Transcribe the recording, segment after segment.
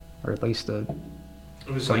or at least the.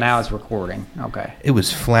 It was So now it's recording. Okay. It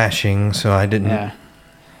was flashing, so I didn't. Yeah.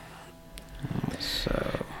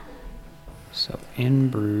 So in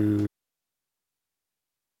Bruges.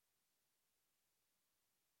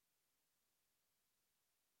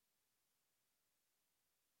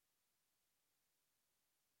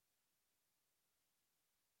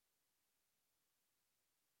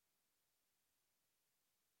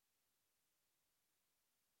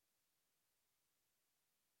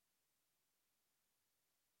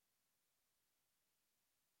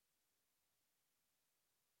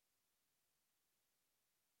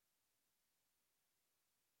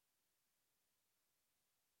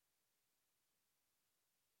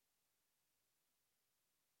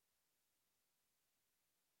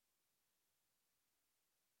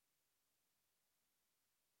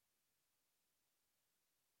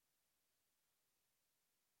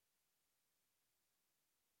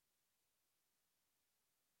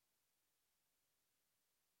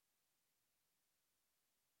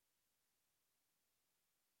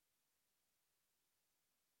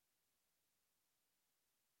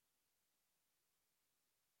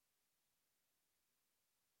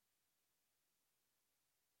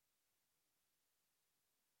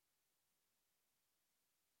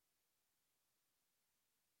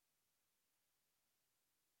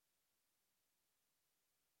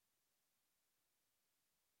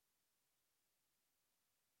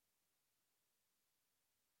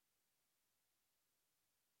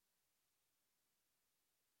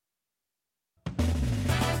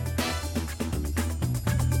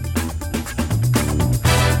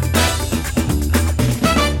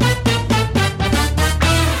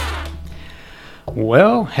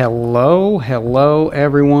 Well, hello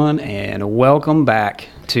everyone, and welcome back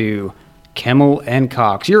to Kimmel and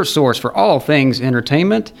Cox, your source for all things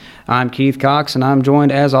entertainment. I'm Keith Cox, and I'm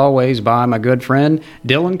joined as always by my good friend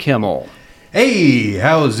Dylan Kimmel. Hey,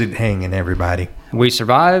 how's it hanging, everybody? We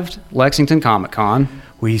survived Lexington Comic Con.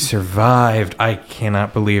 We survived. I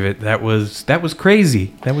cannot believe it. That was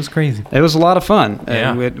crazy. That was crazy. It was a lot of fun.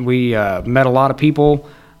 Yeah. We met a lot of people.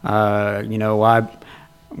 I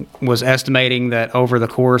was estimating that over the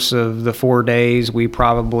course of the 4 days, we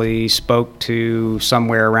probably spoke to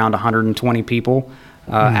somewhere around 120 people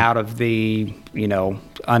out of the,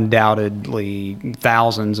 undoubtedly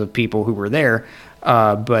thousands of people who were there.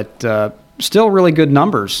 But still really good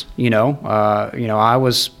numbers, I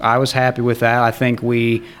was happy with that. I think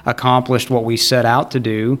we accomplished what we set out to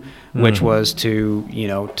do, which was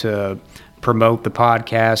to promote the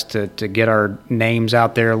podcast, to get our names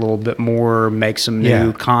out there a little bit more, make some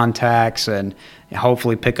new contacts, and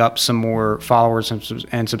hopefully pick up some more followers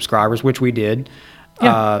and subscribers, which we did.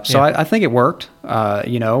 I think it worked,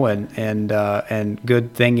 and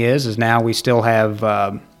good thing is now we still have,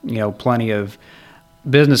 plenty of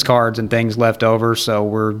business cards and things left over. So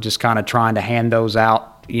we're just kind of trying to hand those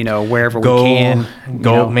out, wherever we can.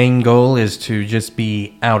 Main goal is to just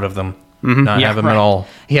be out of them. Not have them at all.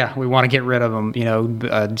 Yeah, we want to get rid of them,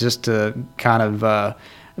 just to kind of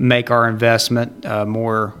make our investment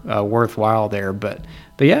more worthwhile there. But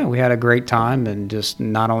yeah, we had a great time, and just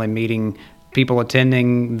not only meeting people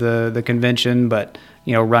attending the convention, but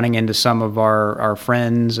running into some of our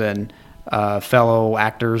friends and fellow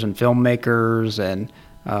actors and filmmakers, and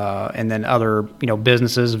then other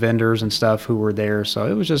businesses, vendors and stuff who were there. So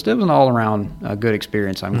it was an all around good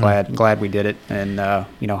experience. I'm glad we did it, and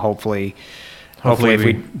hopefully if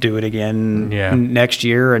we do it again next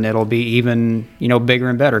year, and it'll be even bigger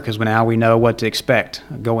and better, because now we know what to expect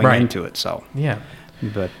going into it. So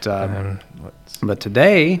but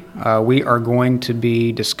today we are going to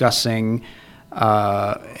be discussing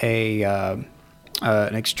an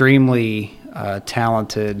extremely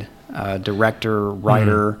talented director,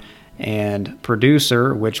 writer, and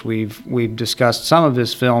producer, which we've discussed some of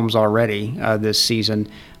his films already this season,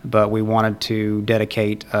 but we wanted to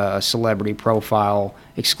dedicate a celebrity profile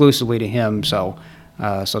exclusively to him. So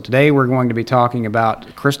today we're going to be talking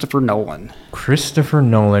about Christopher Nolan. Christopher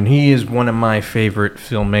Nolan. He is one of my favorite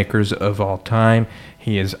filmmakers of all time.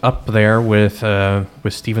 He is up there with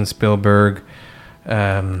Steven Spielberg,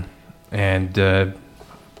 and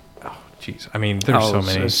I mean, there's so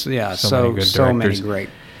many. So many good directors. So many great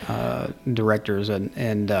directors,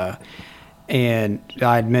 and I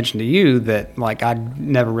had mentioned to you that I'd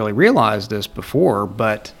never really realized this before,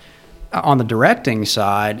 but on the directing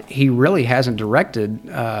side, he really hasn't directed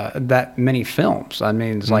that many films. I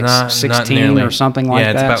mean, it's like 16 or something like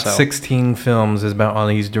that. Yeah, it's about 16 films is about all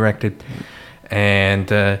he's directed,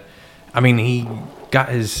 and I mean, he got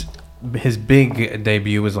his big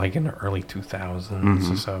debut was like in the early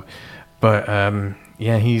 2000s or so. But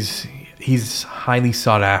Yeah, he's highly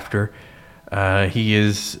sought after. He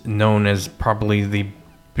is known as probably the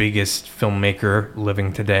biggest filmmaker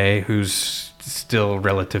living today who's still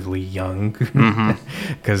relatively young,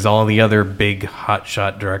 because all the other big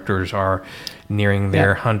hotshot directors are nearing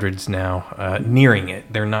their hundreds now. Nearing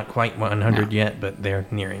it. They're not quite 100 yet, but they're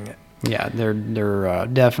nearing it. Yeah, they're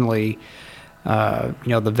definitely,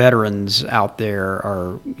 the veterans out there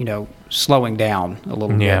are, slowing down a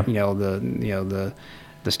little bit.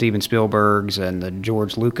 The Steven Spielbergs and the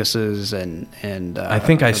George Lucases and I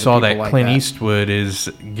think I saw that like Clint Eastwood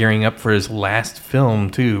is gearing up for his last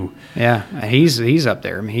film too. Yeah, he's up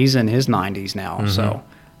there. I mean, he's in his 90s now, so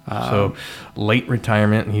late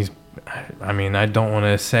retirement. I don't want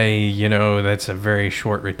to say that's a very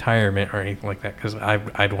short retirement or anything like that, because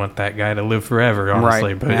I'd want that guy to live forever,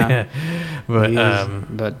 honestly. Right,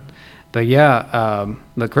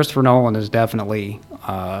 but Christopher Nolan is definitely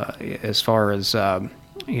as far as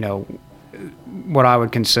what I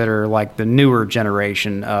would consider like the newer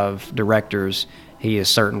generation of directors, he is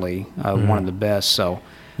certainly one of the best. So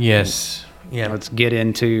yes, yeah. Let's get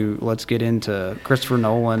into Christopher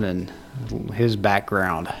Nolan and his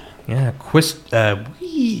background. Yeah, Christopher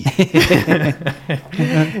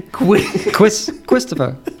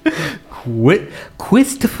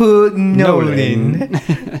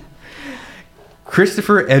Nolan.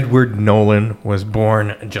 Christopher Edward Nolan was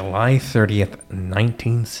born July 30th,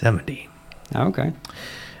 1970. Okay.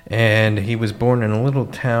 And he was born in a little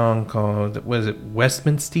town called,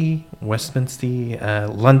 Westminster,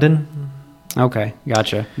 London? Okay,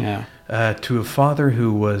 gotcha, yeah. To a father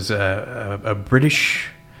who was a British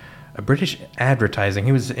advertising.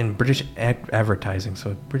 He was in British advertising,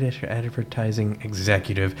 so a British advertising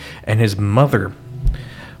executive. And his mother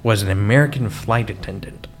was an American flight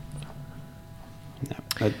attendant.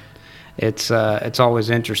 But it's always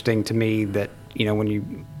interesting to me that when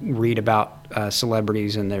you read about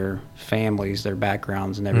celebrities and their families, their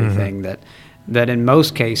backgrounds, and everything, that in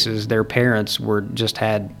most cases their parents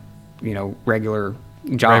had regular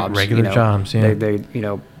jobs. Jobs. Yeah.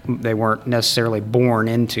 They weren't necessarily born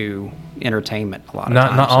into entertainment a lot of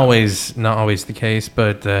times. Not always the case,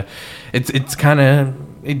 but it's kind of.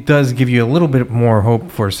 It does give you a little bit more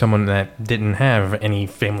hope for someone that didn't have any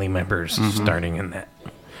family members starting in that.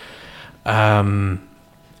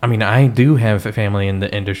 I do have a family in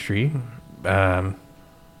the industry, and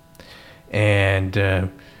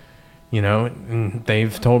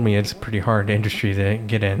they've told me it's a pretty hard industry to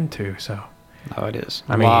get into. So, it is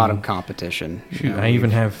a lot of competition. Shoot, I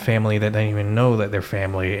even have family that don't even know that they're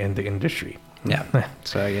family in the industry. Yeah.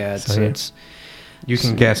 So yeah, it's. You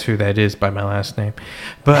can guess who that is by my last name,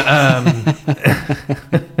 but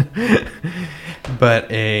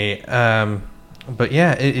but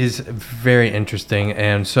yeah, it is very interesting,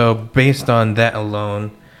 and so based on that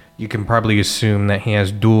alone, you can probably assume that he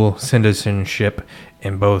has dual citizenship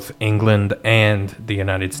in both England and the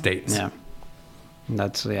United States. Yeah,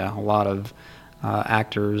 that's a lot of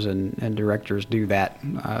actors and directors do that.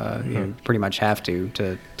 You pretty much have to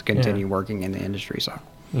continue working in the industry. So.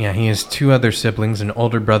 Yeah, he has two other siblings, an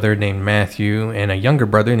older brother named Matthew and a younger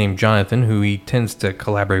brother named Jonathan, who he tends to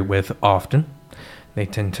collaborate with often. They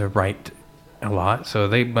tend to write a lot, so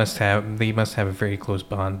they must have a very close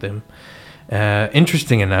bond. Them.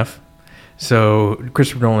 Interesting enough, so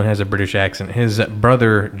Christopher Nolan has a British accent. His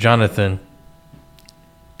brother Jonathan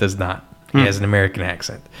does not. He has an American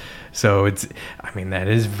accent. So that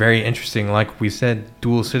is very interesting. Like we said,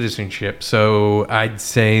 dual citizenship. So I'd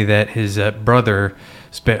say that his brother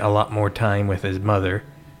spent a lot more time with his mother,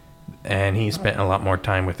 and he spent a lot more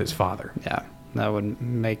time with his father. Yeah, that would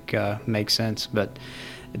make sense. But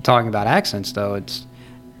talking about accents, though,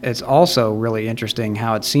 it's also really interesting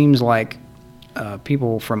how it seems like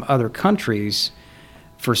people from other countries,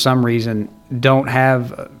 for some reason, don't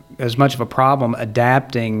have as much of a problem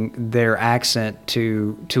adapting their accent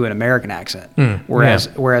to an American accent. Whereas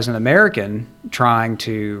an American trying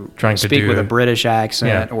to speak with a British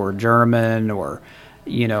accent or German or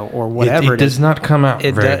whatever it does not come out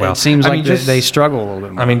very well. It seems like they struggle a little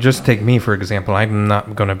bit more. I mean, just take me for example. I'm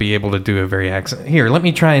not going to be able to do a very accent. Here, let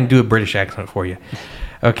me try and do a British accent for you.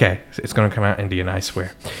 Okay, it's going to come out Indian, I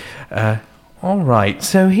swear. All right,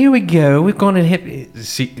 so here we go. We're going to hit.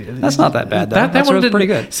 See, that's not that bad. That was pretty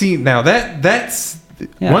good. See, now that's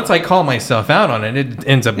once I call myself out on it, it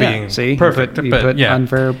ends up being perfect. You put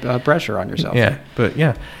unfair pressure on yourself. Yeah, but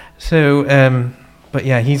yeah. So, but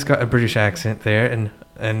yeah, he's got a British accent there,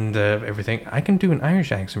 and everything. I can do an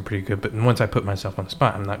Irish accent pretty good, but once I put myself on the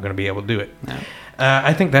spot, I'm not going to be able to do it. No.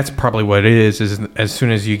 I think that's probably what it is as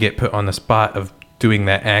soon as you get put on the spot of doing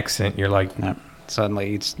that accent, you're like,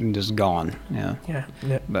 suddenly it's just gone. Yeah. Yeah,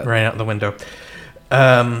 But right out the window.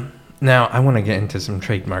 Now, I want to get into some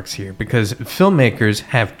trademarks here because filmmakers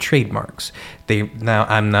have trademarks. Now,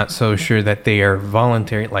 I'm not so sure that they are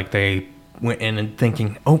voluntary, like they went in and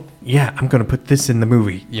thinking, oh, yeah, I'm going to put this in the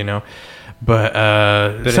movie, But,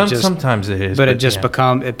 sometimes it is. But it just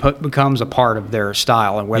becomes a part of their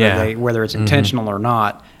style, and whether it's intentional or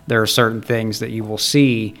not, there are certain things that you will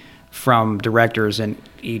see from directors in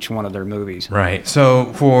each one of their movies. Right.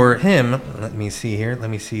 So for him, let me see here. Let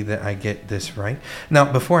me see that I get this right. Now,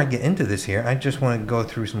 before I get into this here, I just want to go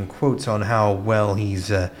through some quotes on how well he's,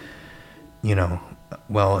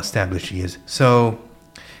 well established he is. So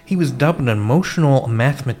he was dubbed an emotional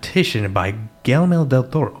mathematician by Guillermo del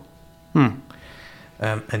Toro. An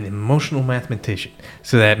emotional mathematician.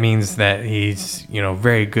 So that means that he's,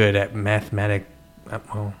 very good at mathematics.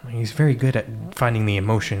 Well, he's very good at finding the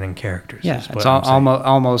emotion in characters. Yeah, it's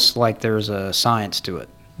almost like there's a science to it.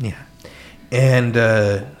 Yeah, and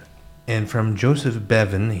from Joseph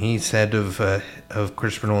Bevan, he said of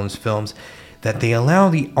Christopher Nolan's films that they allow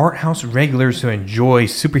the art house regulars to enjoy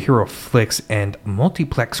superhero flicks and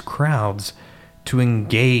multiplex crowds to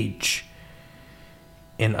engage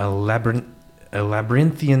in a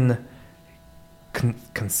labyrinthian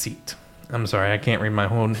conceit. I'm sorry, I can't read my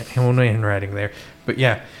whole handwriting there. But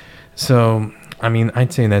yeah, so, I mean,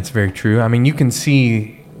 I'd say that's very true. I mean, you can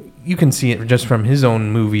see it just from his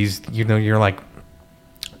own movies. You're like,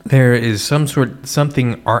 there is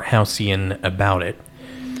something art houseian about it.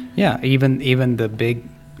 Yeah, even the big,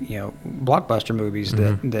 blockbuster movies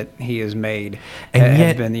that he has made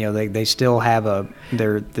have been, they still have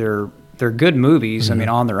they're good movies. I mean,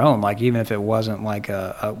 on their own. Like even if it wasn't like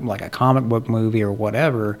a comic book movie or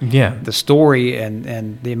whatever. Yeah. The story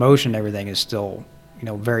and the emotion, and everything is still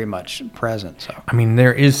very much present. So I mean,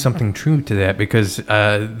 there is something true to that because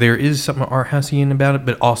there is something art houseian about it,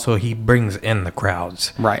 but also he brings in the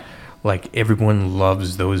crowds. Right. Like everyone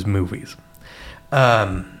loves those movies.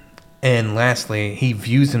 And lastly, he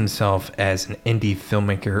views himself as an indie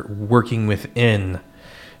filmmaker working within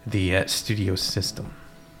the studio system.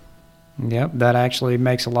 Yep, that actually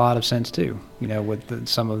makes a lot of sense too. With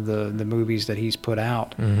some of the movies that he's put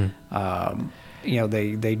out,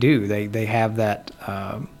 they do. They have that.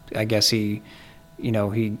 I guess he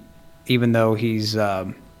even though he's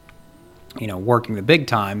working the big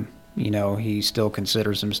time, he still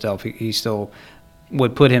considers himself. He still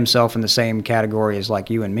would put himself in the same category as like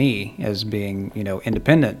you and me as being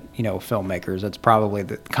independent filmmakers. That's probably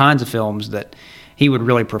the kinds of films that he would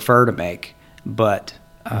really prefer to make, but.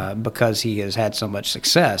 Because he has had so much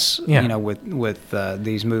success, with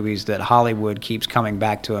these movies that Hollywood keeps coming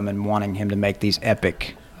back to him and wanting him to make these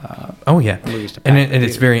epic. Movies and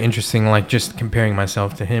it's very interesting. Like just comparing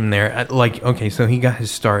myself to him there. So he got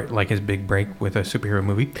his start, like his big break with a superhero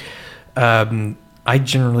movie. I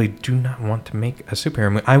generally do not want to make a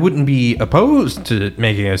superhero movie. I wouldn't be opposed to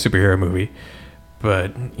making a superhero movie,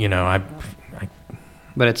 but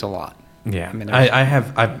But it's a lot. Yeah,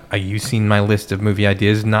 you've seen my list of movie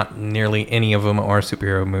ideas. Not nearly any of them are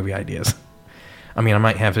superhero movie ideas. I mean, I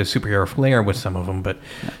might have a superhero flair with some of them, but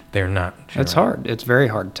they're not. It's hard. It's very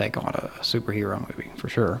hard to take on a superhero movie, for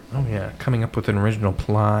sure. Oh, yeah. Coming up with an original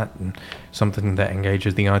plot and something that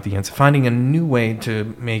engages the audience. Finding a new way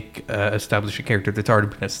to establish a character that's already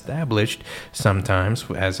been established sometimes,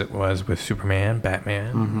 as it was with Superman,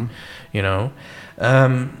 Batman,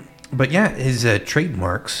 But yeah, his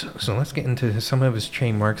trademarks. So let's get into some of his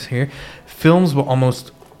trademarks here. Films will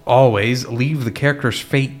almost always leave the character's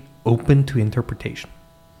fate open to interpretation.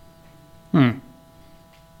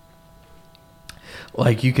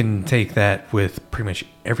 Like you can take that with pretty much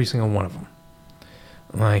every single one of them.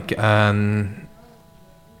 Like, I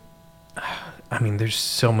mean, there's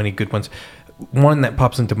so many good ones. One that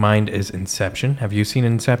pops into mind is Inception. Have you seen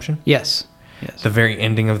Inception? Yes. The very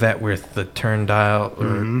ending of that with the turn dial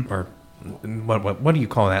or what do you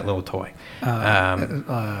call that little toy?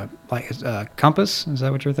 Compass? Is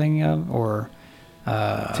that what you're thinking of? Or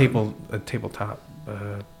tabletop.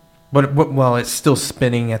 Well, it's still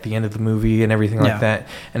spinning at the end of the movie and everything like that.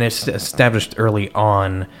 And it's established early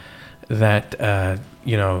on that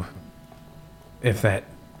if that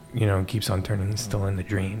keeps on turning, it's still in the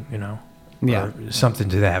dream, or something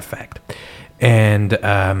to that effect. And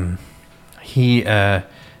he,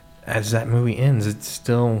 as that movie ends, it's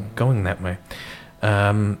still going that way.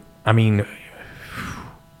 I mean,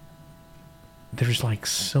 there's like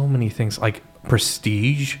so many things. Like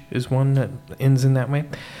Prestige is one that ends in that way.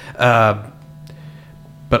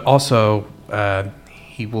 But also,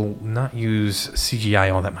 he will not use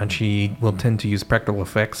CGI all that much. He will tend to use practical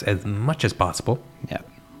effects as much as possible. Yeah.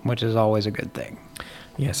 which is always a good thing.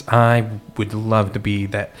 Yes, I would love to be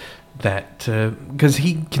that because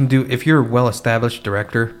he can do. If you're a well-established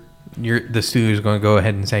director, the studio's going to go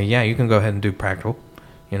ahead and say, yeah, you can go ahead and do practical.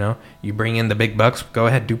 You know, you bring in the big bucks, go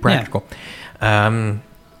ahead, do practical. Yeah.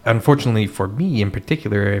 Unfortunately for me in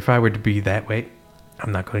particular, if I were to be that way,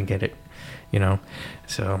 I'm not going to get it. You know,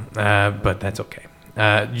 so but that's okay.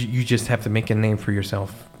 You just have to make a name for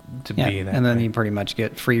yourself to be that. And then way. you pretty much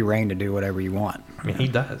get free reign to do whatever you want. I mean, he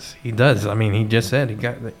does. He does. I mean, he just said he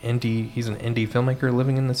got the indie. He's an indie filmmaker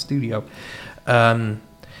living in the studio.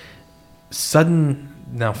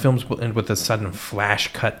 Now films will end with a sudden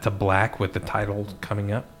flash cut to black with the title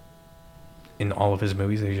coming up. In all of his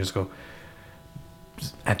movies, they just go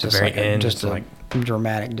at the very end. Just like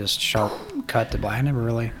dramatic, just sharp cut to black. I never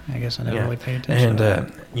really paid attention. And to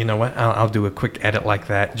that. You know what? I'll do a quick edit like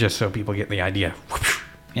that just so people get the idea.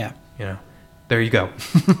 Yeah. You know, there you go.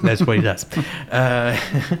 That's what he does.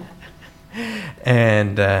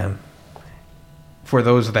 And for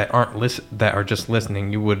those that that are just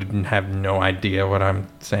listening, you would have no idea what I'm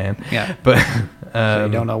saying. Yeah. But so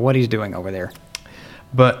you don't know what he's doing over there.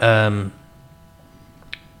 But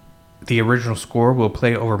the original score will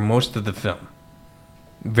play over most of the film.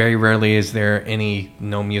 Very rarely is there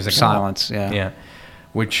no music. Silence. Yeah. Yeah.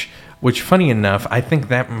 Which funny enough, I think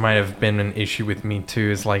that might have been an issue with me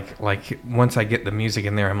too. Is like once I get the music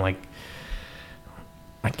in there, I'm like,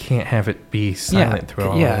 I can't have it be silent through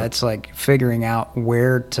all. Yeah, it's like figuring out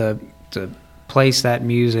where to place that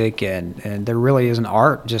music, and there really is an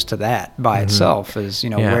art just to that by itself. Is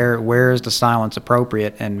where is the silence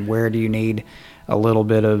appropriate, and where do you need a little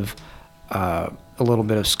bit of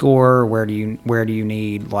score? Where do you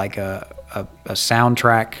need like a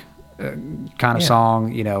soundtrack kind of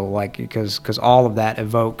song? You know, like because all of that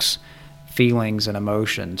evokes feelings and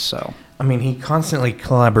emotions. So I mean, he constantly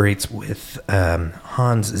collaborates with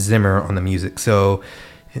Hans Zimmer on the music. So,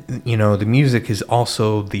 you know, the music is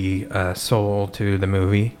also the soul to the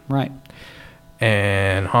movie. Right.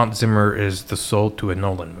 And Hans Zimmer is the soul to a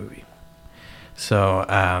Nolan movie. So,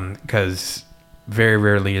 because very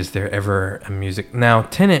rarely is there ever a music. Now,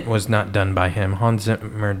 Tenet was not done by him. Hans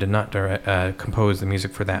Zimmer did not compose the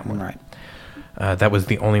music for that one. Right. That was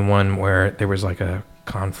the only one where there was like a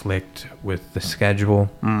conflict with the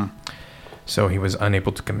schedule. So he was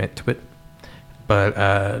unable to commit to it. But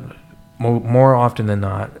more often than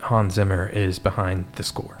not, Hans Zimmer is behind the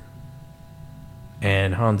score.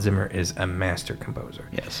 And Hans Zimmer is a master composer.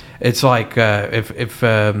 Yes. It's like if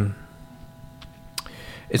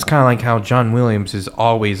it's kind of like how John Williams is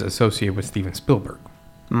always associated with Steven Spielberg.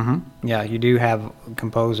 Mm-hmm. Yeah, you do have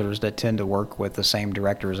composers that tend to work with the same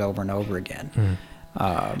directors over and over again.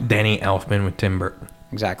 Danny Elfman with Tim Burton.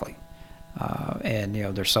 Exactly. And, you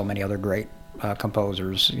know, there's so many other great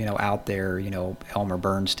composers, you know, out there, you know, Elmer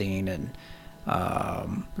Bernstein, and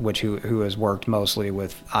who has worked mostly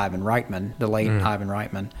with Ivan Reitman, the late Ivan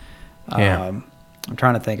Reitman. I'm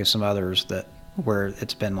trying to think of some others where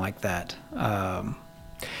it's been like that.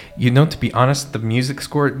 You know, to be honest, the music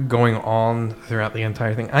score going on throughout the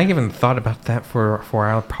entire thing, I even thought about that for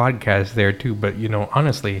our podcast there too, but, you know,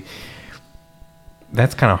 honestly,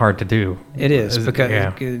 that's kind of hard to do. It is,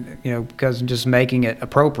 because just making it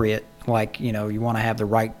appropriate, like, you know, you want to have the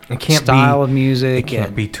right style of music. It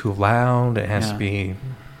can't be too loud. It has to be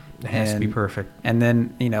perfect. And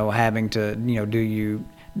then, you know, having to, you know, do you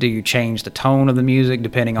change the tone of the music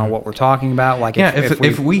depending on what we're talking about? Like,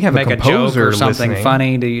 if we have make a joke or something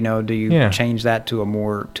funny, do you change that to a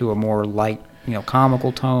more light, you know,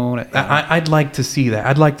 comical tone? I'd like to see that.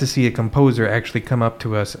 I'd like to see a composer actually come up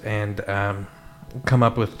to us and come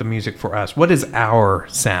up with the music for us. What is our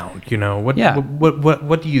sound? You know, what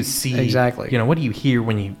do you see? Exactly. You know, what do you hear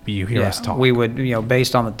when you hear us talk? We would, you know,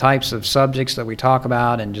 based on the types of subjects that we talk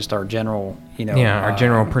about and just our general, you know, our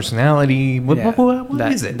general personality. What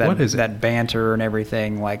is it? What is it? That banter and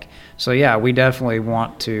everything. Like, so yeah, we definitely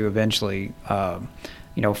want to eventually,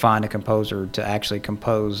 you know, find a composer to actually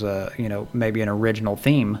compose, you know, maybe an original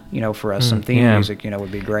theme, you know, for us. Some theme music, you know,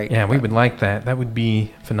 would be great. Yeah, we would like that. That would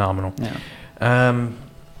be phenomenal. Yeah.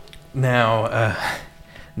 Now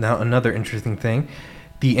another interesting thing,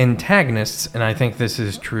 the antagonists, and I think this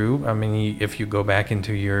is true. I mean, if you go back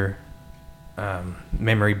into your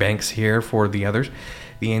memory banks here for the others,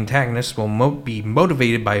 the antagonists will be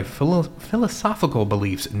motivated by philosophical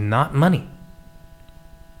beliefs, not money.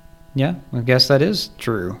 Yeah, I guess that is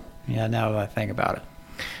true. Yeah, now that I think about it.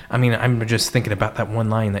 I mean, I'm just thinking about that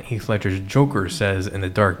one line that Heath Ledger's Joker says in The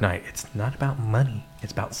Dark Knight. It's not about money.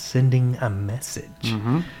 It's about sending a message.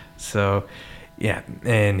 Mm-hmm. So, yeah,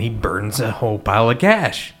 and he burns a whole pile of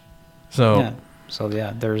cash. So, So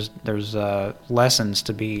yeah, there's lessons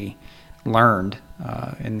to be learned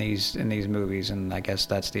in these movies, and I guess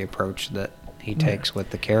that's the approach that he takes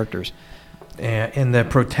with the characters. And the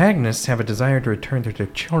protagonists have a desire to return to their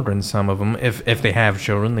children. Some of them, if they have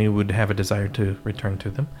children, they would have a desire to return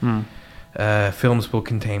to them. Films will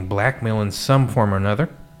contain blackmail in some form or another.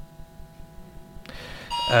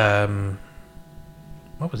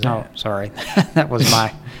 What was that? Oh, sorry, that was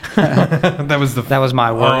my that was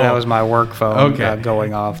my work. Oh. That was my work phone Okay.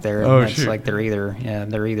 going off there. Oh, It's shoot. like they're either.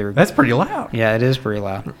 That's pretty loud. Yeah, it is pretty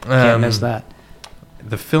loud. Can't miss that.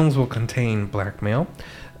 The films will contain blackmail.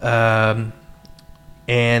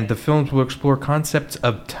 And the films will explore concepts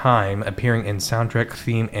of time appearing in soundtrack,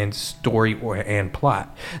 theme, and story and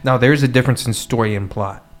plot. Now, there's a difference in story and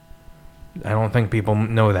plot. I don't think people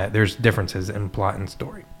know that. There's differences in plot and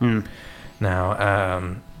story. Now,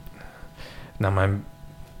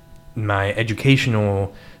 my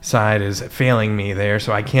educational side is failing me there,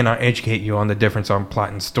 so I cannot educate you on the difference on plot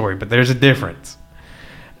and story, but there's a difference.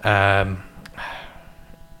 Go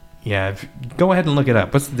ahead and look it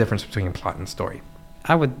up. What's the difference between plot and story?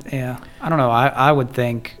 I don't know. I would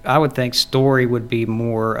think story would be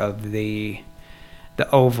more of the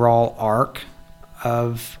overall arc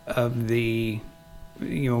of the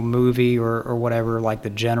movie or whatever, like the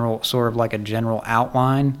general, sort of like a general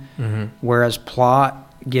outline, whereas plot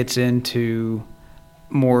gets into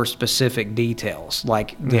more specific details,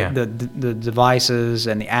 like the devices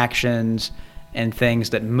and the actions and things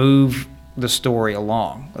that move the story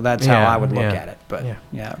along. That's how I would look at it. But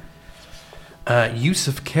use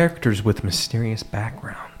of characters with mysterious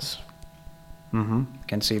backgrounds.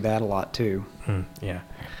 Can see that a lot too.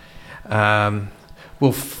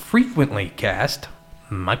 Will frequently cast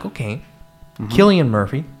Michael Caine, Cillian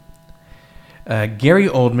Murphy, Gary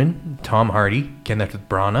Oldman, Tom Hardy, Kenneth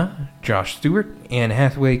Branagh, Josh Stewart, Anne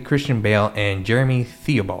Hathaway, Christian Bale, and Jeremy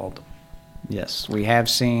Theobald. Yes, we have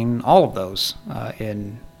seen all of those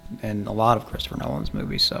in a lot of Christopher Nolan's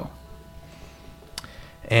movies. So,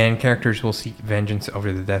 and characters will seek vengeance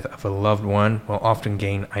over the death of a loved one. Will often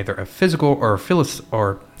gain either a physical or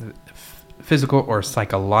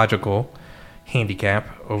psychological handicap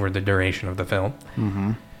over the duration of the film.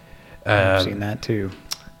 I've seen that too.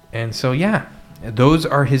 And so, those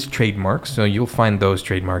are his trademarks. So you'll find those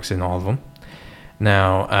trademarks in all of them.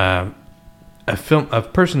 Now, a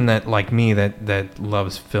person that like me that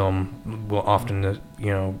loves film will often,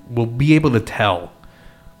 will be able to tell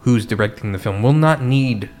who's directing the film. Will not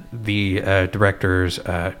need the director's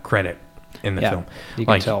credit in the film. You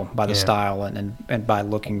can tell by the style and by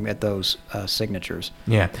looking at those signatures.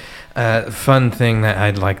 Fun thing that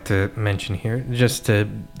I'd like to mention here, just to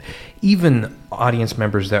even audience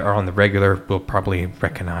members that are on the regular will probably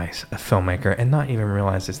recognize a filmmaker and not even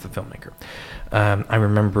realize it's the filmmaker. I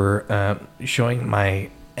remember showing my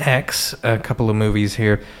ex a couple of movies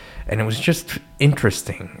here, and it was just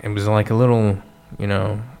interesting. It was like a little,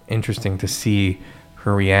 interesting to see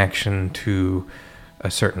her reaction to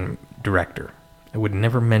a certain director. I would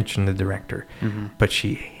never mention the director, but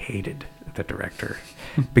she hated the director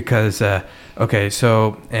because, I'll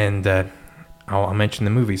mention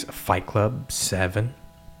the movies: Fight Club, Seven,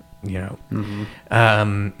 Gone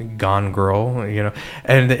Girl,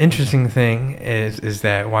 And the interesting thing is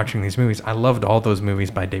that watching these movies, I loved all those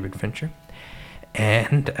movies by David Fincher,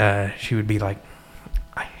 and she would be like,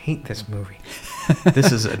 "I hate this movie.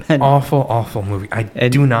 This is an awful movie. I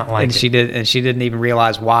do not like it." She didn't even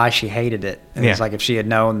realize why she hated it. And it's like if she had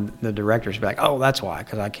known the director, she'd be like, "Oh, that's why,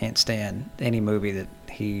 because I can't stand any movie that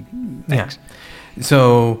he makes."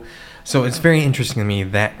 So it's very interesting to me,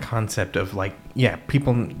 that concept of like,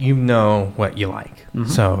 people, what you like.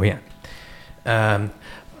 So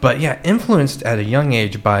influenced at a young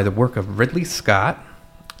age by the work of Ridley Scott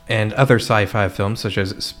and other sci-fi films such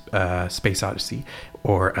as Space Odyssey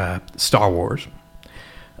or Star Wars.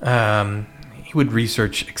 He would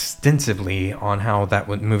research extensively on how that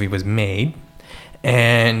movie was made,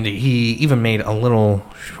 and he even made a little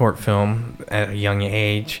short film at a young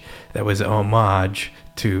age that was an homage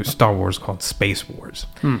to Star Wars called Space Wars.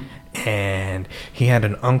 And he had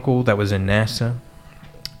an uncle that was in NASA,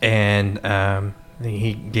 and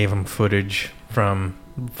he gave him footage from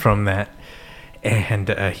that. And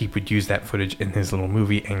he would use that footage in his little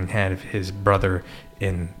movie and had his brother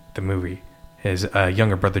in the movie. His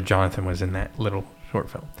younger brother, Jonathan, was in that little short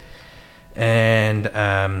film.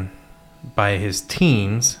 And by his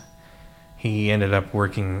teens, he ended up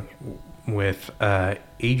working with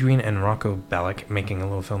Adrian and Rocco Bellick, making a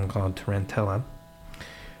little film called Tarantella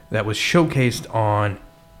that was showcased on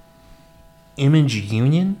Image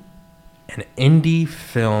Union an indie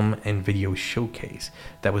film and video showcase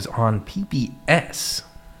that was on PBS.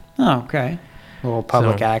 Oh, okay. A little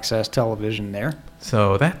public access television there.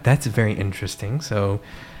 So that's very interesting. So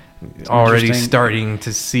already starting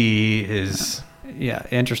to see his... Yeah,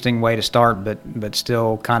 interesting way to start, but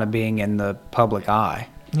still kind of being in the public eye.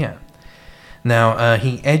 Yeah. Now,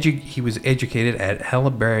 he was educated at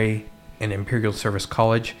Haileybury and Imperial Service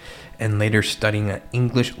College, and later studying at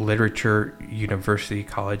English Literature University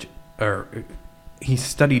College, or he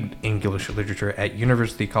studied English Literature at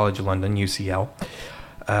University College London, UCL,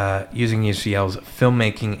 using UCL's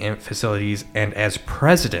filmmaking facilities, and as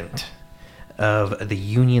president of the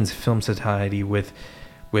Union's Film Society with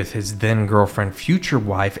his then girlfriend, future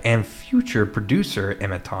wife, and future producer,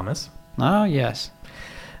 Emma Thomas. Oh, yes.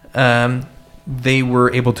 They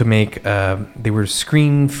were able to make, they were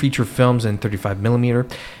screen feature films in 35 millimeter,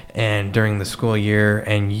 and during the school year,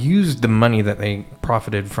 and used the money that they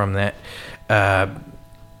profited from that,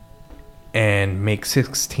 and make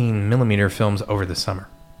 16 millimeter films over the summer.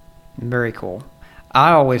 Very cool.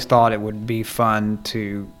 I always thought it would be fun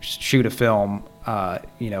to shoot a film,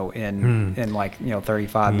 in like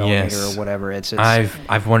 35 millimeter or whatever. It's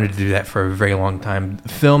I've wanted to do that for a very long time.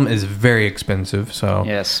 Film is very expensive, so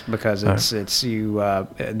yes, because it's you.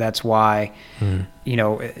 That's why in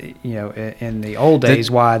the old days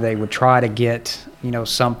why they would try to get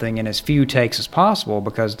something in as few takes as possible,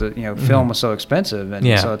 because the film was so expensive,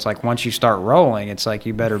 and so it's like once you start rolling, it's like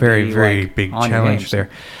you better very big challenge there.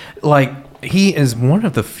 Like, he is one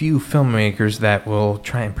of the few filmmakers that will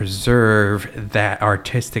try and preserve that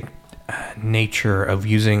artistic nature of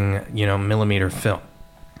using, millimeter film.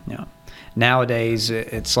 Yeah. Nowadays,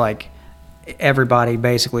 it's like everybody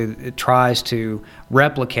basically tries to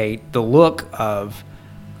replicate the look of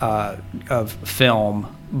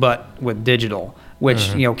film, but with digital,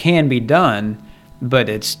 which can be done, but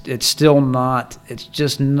it's still not. It's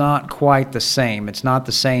just not quite the same. It's not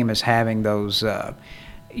the same as having those.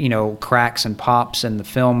 Cracks and pops in the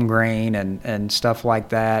film grain and stuff like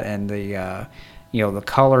that, and the the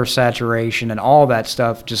color saturation and all that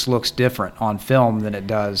stuff just looks different on film than it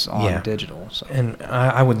does on digital. So. And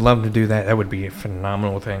I would love to do that. That would be a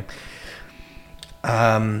phenomenal thing.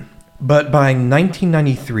 But by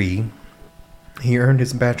 1993, he earned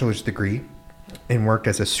his bachelor's degree and worked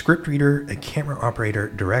as a script reader, a camera operator,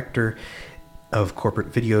 director of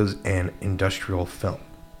corporate videos and industrial film.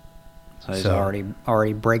 So he's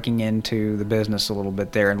already breaking into the business a little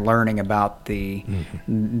bit there and learning about the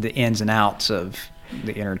ins and outs of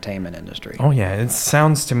the entertainment industry. Oh yeah, it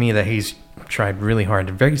sounds to me that he's tried really hard,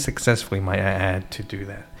 very successfully, might I add, to do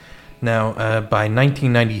that. Now, by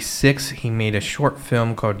 1996, he made a short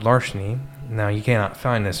film called Larceny. Now, you cannot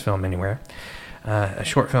find this film anywhere. A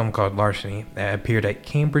short film called Larceny that appeared at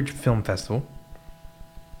Cambridge Film Festival.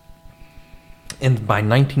 And by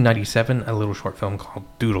 1997, a little short film called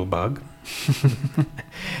Doodlebug.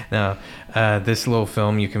 Now, this little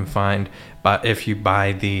film you can find, but if you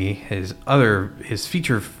buy his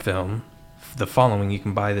feature film, The Following, you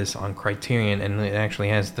can buy this on Criterion, and it actually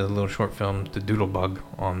has the little short film, The Doodlebug,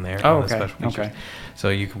 on there. Oh, on the special features. Okay. So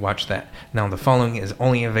you can watch that. Now, The Following is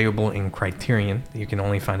only available in Criterion. You can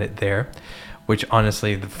only find it there, which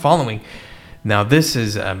honestly, The Following, now this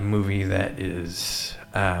is a movie that is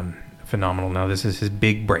phenomenal. Now, this is his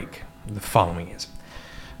big break. The Following is.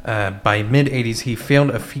 By mid-'80s, he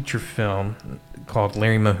filmed a feature film called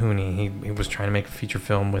Larry Mahoney. He was trying to make a feature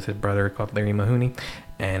film with his brother called Larry Mahoney,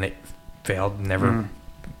 and it failed. Never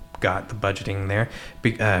got the budgeting there.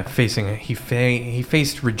 He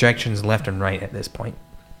faced rejections left and right at this point.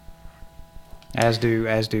 As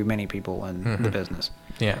do many people in the business.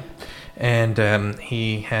 Yeah, and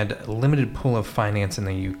he had a limited pool of finance in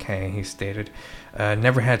the UK. He stated,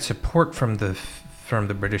 never had support from the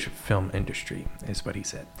British film industry, is what he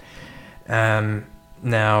said.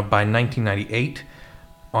 Now, by 1998,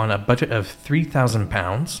 on a budget of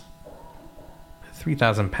 £3,000,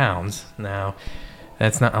 now,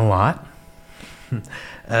 that's not a lot,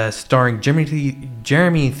 starring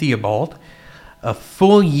Jeremy Theobald, a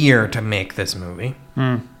full year to make this movie.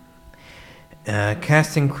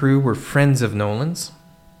 Cast and crew were friends of Nolan's,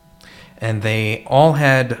 and they all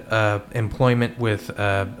had employment with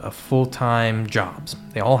full-time jobs.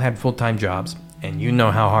 They all had full-time jobs, and you know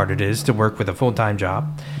how hard it is to work with a full-time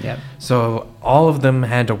job. Yep. So all of them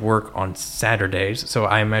had to work on Saturdays, so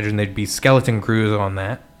I imagine they'd be skeleton crews on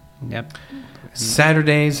that. Yep.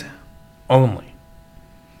 Saturdays only.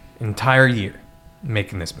 Entire year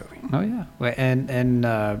making this movie. Oh, yeah. And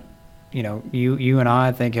you and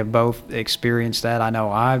I think have both experienced that. I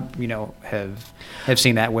know I have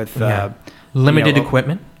seen that with Limited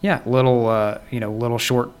equipment. Yeah, little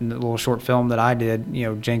short film that I did,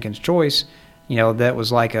 Jenkins Choice, that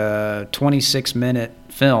was like a 26-minute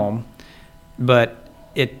film, but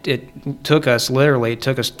it took us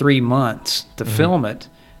 3 months to film it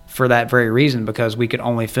for that very reason, because we could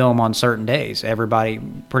only film on certain days.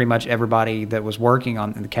 Pretty much everybody that was working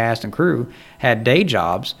on the cast and crew had day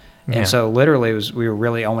jobs. And so literally we were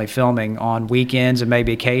really only filming on weekends and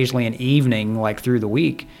maybe occasionally an evening, like through the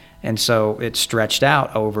week. And so it stretched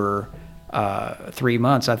out over 3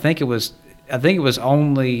 months. I think it was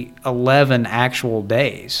only 11 actual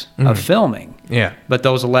days of filming. Yeah. But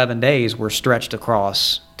those 11 days were stretched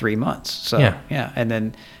across 3 months. So yeah.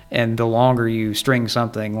 And the longer you string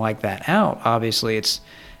something like that out, obviously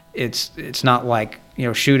it's not like,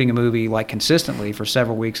 shooting a movie like consistently for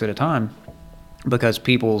several weeks at a time, because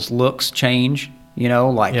people's looks change. Their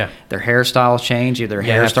hairstyles change, either their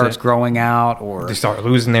hair starts growing out, or they start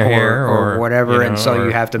losing their hair, or whatever, and so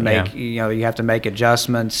you have to make you have to make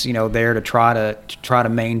adjustments, there to try to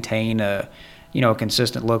maintain a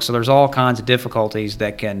consistent look. So there's all kinds of difficulties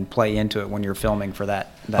that can play into it when you're filming for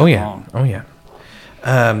that long. Oh yeah.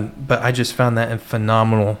 But I just found that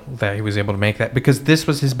phenomenal that he was able to make that, because this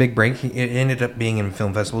was his big break. He ended up being in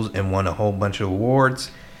film festivals and won a whole bunch of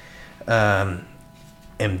awards.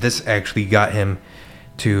 And this actually got him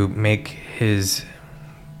to make his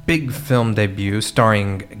big film debut,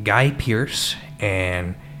 starring Guy Pearce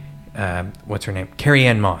and what's her name, Carrie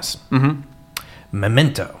Ann Moss.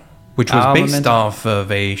 Memento, which was based off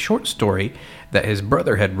of a short story that his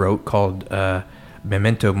brother had wrote called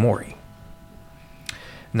Memento Mori.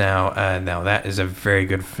 Now that is a very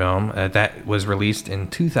good film. That was released in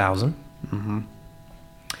 2000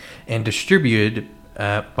 and distributed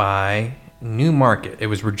by New Market. It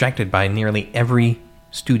was rejected by nearly every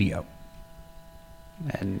studio.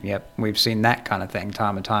 And we've seen that kind of thing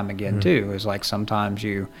time and time again too. It's like sometimes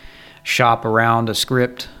you shop around a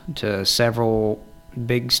script to several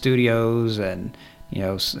big studios, and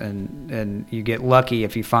and you get lucky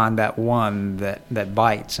if you find that one that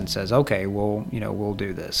bites and says, okay, we'll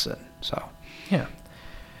do this. And so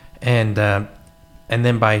and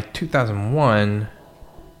then by 2001,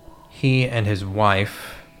 he and his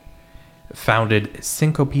wife founded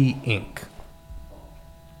Syncope Inc.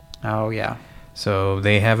 Oh yeah. So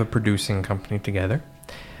they have a producing company together.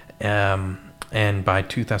 And by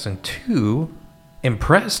 2002,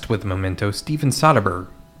 impressed with Memento, Steven Soderbergh.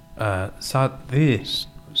 Soderbergh.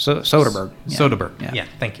 Soderbergh. Yeah,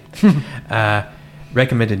 thank you.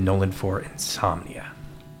 Recommended Nolan for Insomnia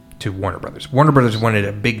to Warner Brothers. Warner Brothers wanted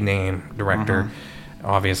a big name director,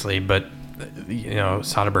 obviously, but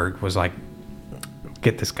Soderbergh was like,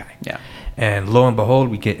 get this guy. Yeah. And lo and behold,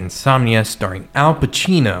 we get Insomnia starring Al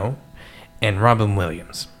Pacino and Robin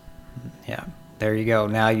Williams. Yeah. There you go.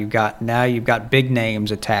 Now you've got big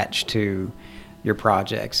names attached to your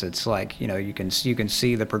projects. It's like, you can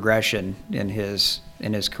see the progression in his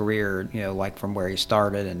career, like from where he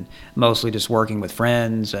started and mostly just working with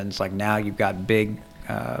friends, and it's like now you've got big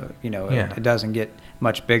it doesn't get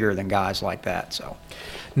much bigger than guys like that. So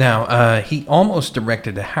now he almost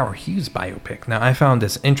directed a Howard Hughes biopic. Now I found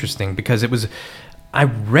this interesting because I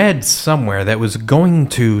read somewhere that was going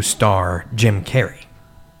to star Jim Carrey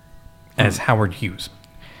as Howard Hughes.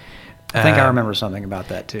 I think I remember something about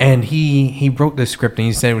that too. And he wrote this script, and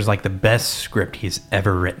he said it was like the best script he's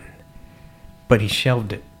ever written. But he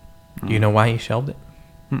shelved it. Do you know why he shelved it?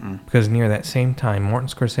 Because near that same time, Martin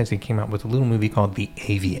Scorsese came out with a little movie called The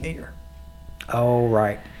Aviator. Oh,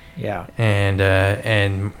 right. Yeah. And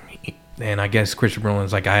I guess Christopher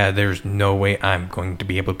Nolan's like, there's no way I'm going to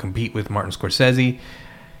be able to compete with Martin Scorsese.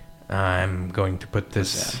 I'm going to put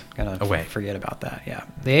this away. Forget about that. Yeah.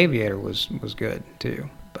 The Aviator was good too,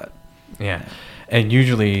 but yeah. And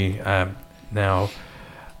usually now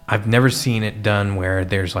I've never seen it done where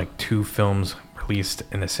there's like two films released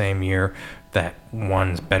in the same year that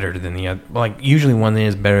one's better than the other. Like usually one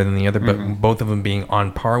is better than the other, but both of them being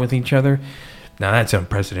on par with each other. Now that's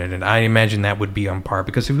unprecedented. I imagine that would be on par,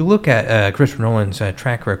 because if you look at Christopher Nolan's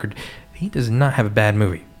track record, he does not have a bad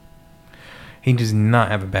movie. He does not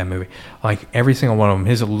have a bad movie. Like every single one of them,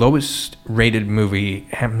 his lowest rated movie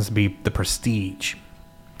happens to be The Prestige.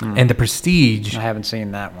 And The Prestige, I haven't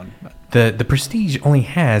seen that one. But. The Prestige only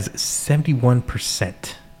has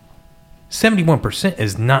 71%. 71%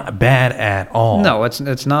 is not bad at all. No,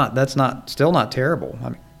 it's not. That's still not terrible. I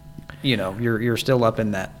mean, you're still up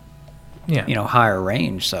in that higher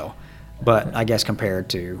range. So, but I guess compared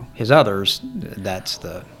to his others, that's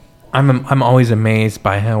the. I'm always amazed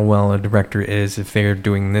by how well a director is if they're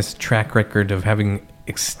doing this track record of having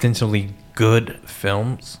extensively good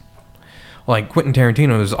films. Like Quentin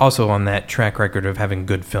Tarantino is also on that track record of having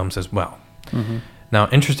good films as well. Mm-hmm. Now,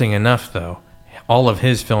 interesting enough, though, all of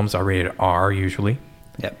his films are rated R usually.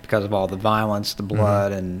 Yeah, because of all the violence, the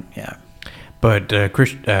blood, and yeah. But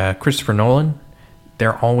Christopher Nolan,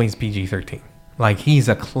 they're always PG-13. Like, he's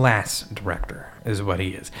a class director, is what he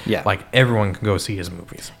is. Yeah. Like, everyone can go see his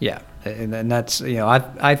movies. Yeah, and that's,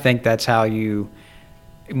 I think that's how you,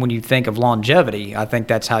 when you think of longevity, I think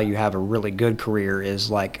that's how you have a really good career is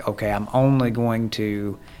like, okay, I'm only going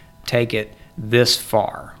to take it this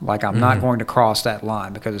far. Like, I'm not going to cross that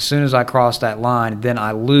line, because as soon as I cross that line, then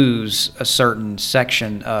I lose a certain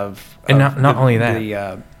section of not only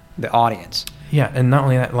that, the audience. Yeah, and not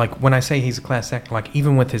only that, like, when I say he's a class actor, like,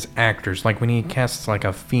 even with his actors, like, when he casts, like,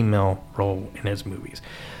 a female role in his movies,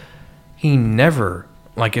 he never,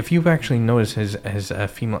 like, if you've actually noticed his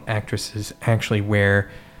female actresses actually wear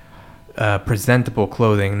presentable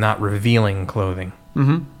clothing, not revealing clothing.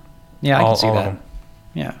 Mm-hmm. Yeah, I can see that.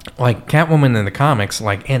 Yeah. Like, Catwoman in the comics,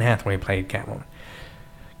 like, Anne Hathaway played Catwoman.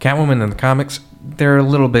 Catwoman in the comics, they're a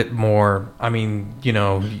little bit more, I mean,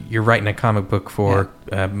 you're writing a comic book for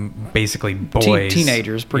basically boys.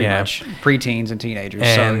 Teenagers, pretty much. Preteens and teenagers.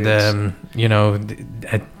 And,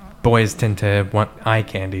 boys tend to want eye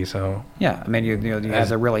candy, so. Yeah, I mean, you have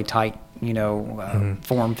the really tight,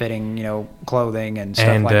 form-fitting, clothing and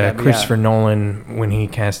stuff like that. And Christopher Nolan, when he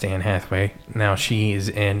cast Anne Hathaway, now she is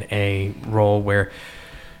in a role where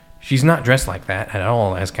she's not dressed like that at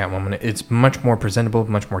all as Catwoman. It's much more presentable,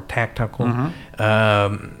 much more tactical.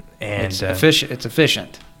 And it's efficient. It's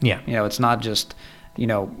efficient. Yeah. It's not just,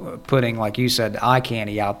 putting, like you said, eye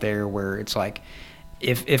candy out there where it's like,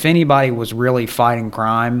 if anybody was really fighting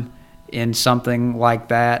crime in something like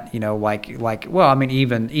that, well, I mean,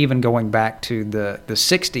 even going back to the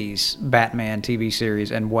 60s Batman TV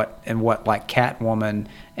series and what like Catwoman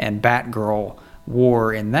and Batgirl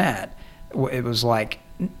wore in that, it was like,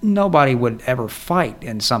 nobody would ever fight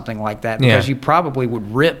in something like that, because you probably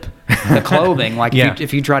would rip the clothing. Like,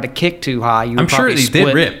 if you tried to kick too high, you would probably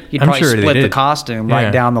split the costume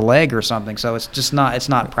right down the leg or something. So it's just it's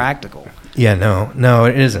not practical. Yeah, no,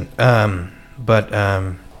 it isn't.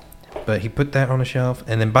 But he put that on the shelf,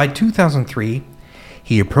 and then by 2003,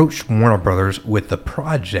 he approached Warner Brothers with the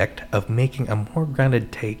project of making a more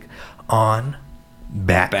grounded take on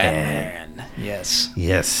Batman. Yes.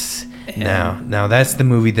 Now that's the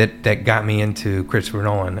movie that got me into Christopher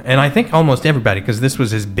Nolan, and I think almost everybody, because this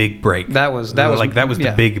was his big break. That was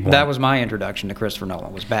the big one. That was my introduction to Christopher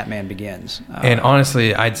Nolan, was Batman Begins. And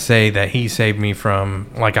honestly, I'd say that he saved me from,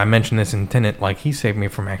 like I mentioned this in Tenet, like he saved me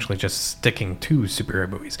from actually just sticking to superhero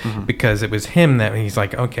movies, because it was him that he's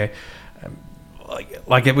like, okay.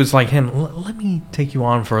 Like it was like him. Let me take you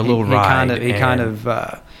on for a little ride. He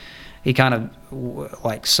kind of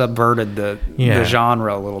like subverted the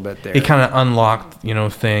genre a little bit there. He kind of unlocked,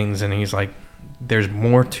 things, and he's like, there's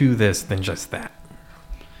more to this than just that.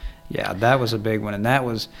 Yeah, that was a big one, and that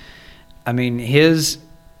was, I mean, his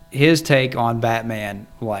take on Batman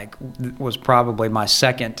was probably my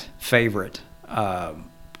second favorite,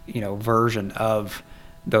 version of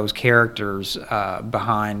those characters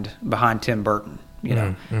behind Tim Burton.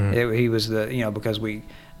 He was the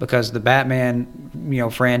because the Batman,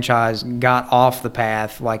 franchise got off the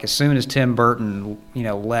path. Like, as soon as Tim Burton,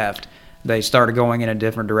 left, they started going in a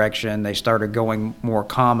different direction. They started going more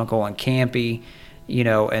comical and campy,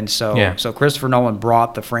 and so Christopher Nolan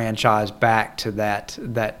brought the franchise back to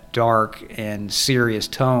that dark and serious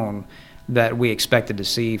tone that we expected to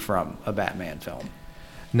see from a Batman film.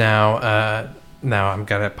 Now I'm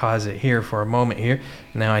going to pause it here for a moment here.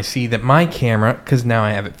 Now I see that my camera, because now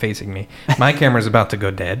I have it facing me, my camera is about to go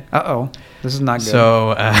dead. Uh-oh. This is not good.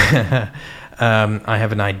 So I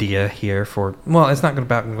have an idea here for, well, it's not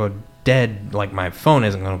about to go dead, like my phone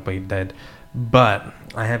isn't going to be dead, but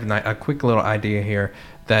I have a quick little idea here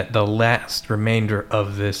that the last remainder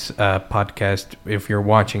of this podcast, if you're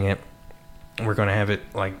watching it, we're going to have it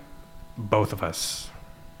like both of us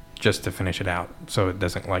just to finish it out, so it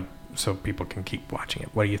doesn't so people can keep watching it.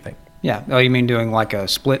 What do you think? Yeah. Oh, you mean doing like a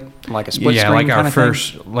split yeah, screen like kind of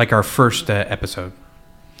our first episode.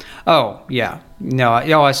 Oh yeah, no,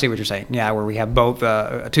 I see what you're saying. Yeah, where we have both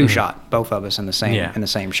a two shot, both of us in the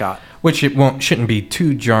same shot. Which shouldn't be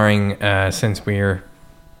too jarring since we're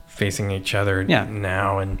facing each other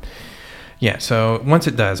now, and so once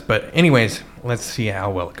it does. But anyways, let's see how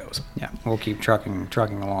well it goes. Yeah, we'll keep trucking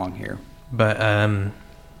along here. But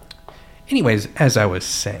anyways, as I was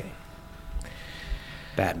saying,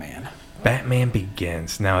 Batman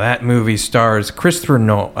Begins. Now that movie stars Christopher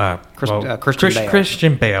Nolan.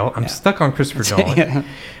 Christian Bale. I'm stuck on Christopher Nolan.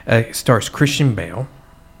 Stars Christian Bale,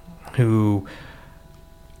 who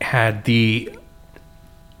had the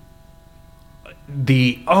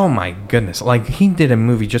oh my goodness, like he did a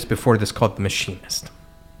movie just before this called The Machinist,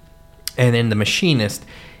 and in The Machinist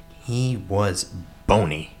he was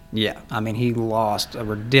bony. Yeah, I mean, he lost a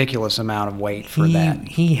ridiculous amount of weight for that.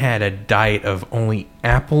 He had a diet of only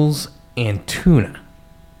apples and tuna.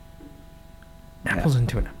 Apples and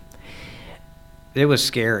tuna. It was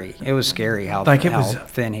scary. It was scary how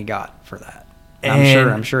thin he got for that.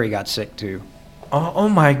 I'm sure he got sick too. Oh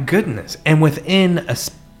my goodness. And within a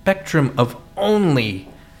spectrum of only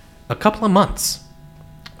a couple of months,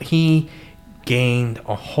 he gained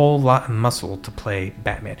a whole lot of muscle to play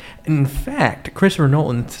Batman. In fact, Christopher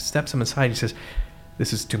Nolan steps him aside. He says,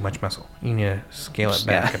 "This is too much muscle. You need to scale it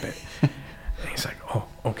back a bit." And he's like, "Oh,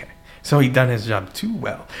 okay." So he done his job too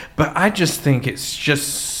well. But I just think it's just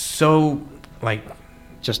so like,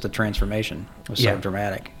 just the transformation was so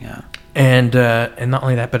dramatic. Yeah. And not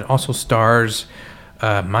only that, but it also stars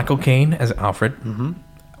Michael Caine as Alfred. Mm-hmm.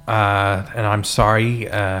 And I'm sorry.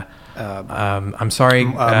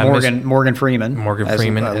 Morgan Freeman. Morgan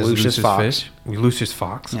Freeman as Lucius Fox. Fish. Lucius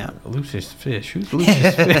Fox. Yeah. Lucius Fish. Who's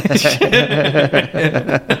Lucius Fish?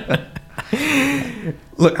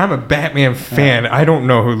 Look, I'm a Batman fan. I don't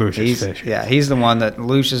know who Lucius Fish is. Yeah, he's the one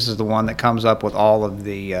Lucius is the one that comes up with all of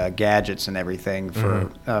the gadgets and everything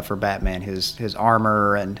for Batman. His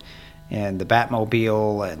armor and the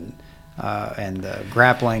Batmobile and the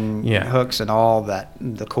grappling hooks and all that,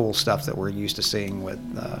 the cool stuff that we're used to seeing with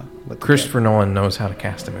Christopher Nolan knows how to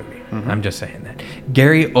cast a movie. Mm-hmm. I'm just saying that.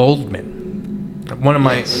 Gary Oldman, one of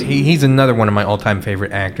my he's another one of my all-time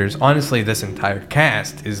favorite actors. Honestly, this entire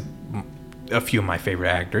cast is a few of my favorite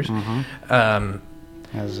actors. Mm-hmm.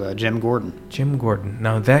 As Jim Gordon. Jim Gordon.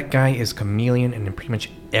 Now that guy is chameleon in pretty much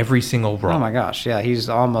every single role. Oh my gosh, yeah, he's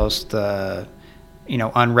almost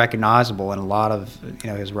unrecognizable in a lot of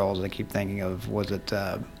his roles. I keep thinking of was it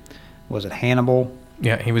Hannibal?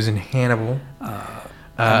 Yeah, he was in Hannibal.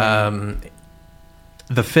 The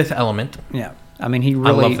Fifth Element. Yeah, I mean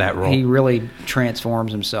I love that role. He really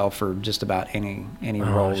transforms himself for just about any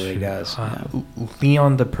role that he does.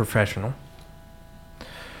 Leon the Professional.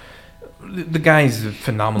 The guy's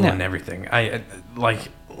phenomenal in everything. I like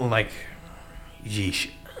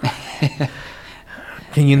yeesh.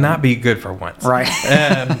 Can you not be good for once? Right.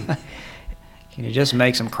 Can you just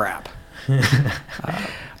make some crap?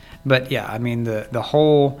 But yeah, I mean the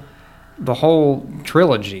whole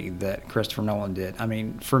trilogy that Christopher Nolan did. I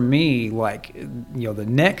mean, for me, like the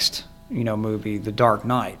next movie, The Dark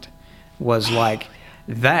Knight, was like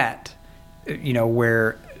that.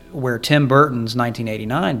 Where Tim Burton's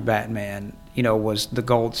 1989 Batman, was the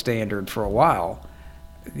gold standard for a while.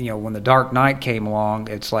 When The Dark Knight came along,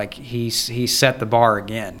 it's like he set the bar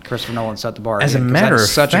again. Christopher Nolan set the bar again. As a matter of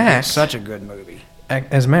fact, such a good movie.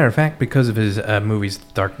 As a matter of fact, because of his movies,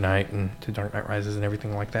 Dark Knight and The Dark Knight Rises and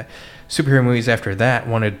everything like that, superhero movies after that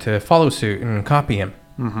wanted to follow suit and copy him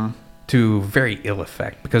to very ill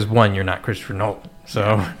effect. Because one, you're not Christopher Nolan.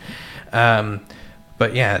 So,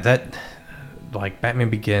 but yeah, that Batman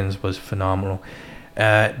Begins was phenomenal.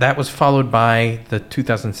 That was followed by the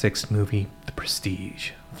 2006 movie The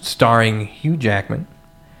Prestige, starring Hugh Jackman,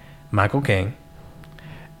 Michael Caine,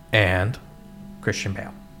 and Christian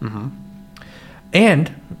Bale. Mm-hmm.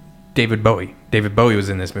 And David Bowie. David Bowie was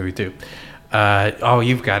in this movie too.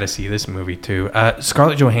 You've got to see this movie too.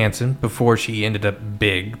 Scarlett Johansson, before she ended up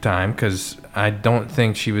big time, because I don't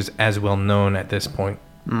think she was as well known at this point.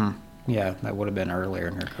 Yeah, that would have been earlier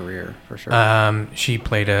in her career, for sure. She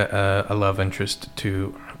played a love interest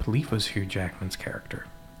to, I believe, was Hugh Jackman's character.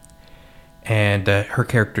 And her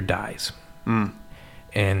character dies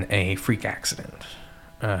in a freak accident.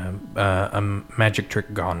 A magic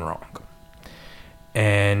trick gone wrong.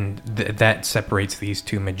 And that separates these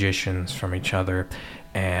two magicians from each other.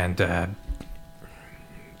 And, they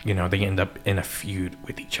end up in a feud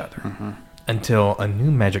with each other. Mm-hmm. Until a new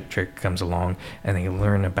magic trick comes along and they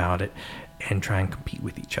learn about it and try and compete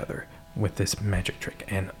with each other with this magic trick.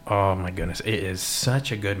 And oh my goodness, it is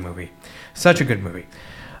such a good movie. Such a good movie.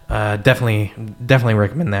 Definitely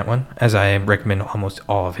recommend that one, as I recommend almost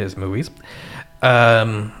all of his movies.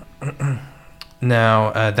 Now,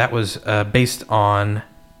 that was based on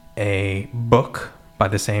a book by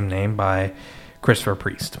the same name by Christopher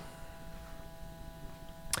Priest.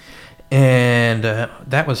 And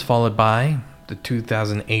that was followed by the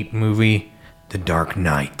 2008 movie, The Dark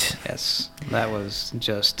Knight. Yes, that was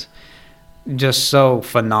just so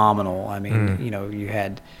phenomenal. I mean, you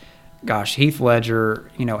had, Heath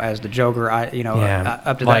Ledger, as the Joker. Up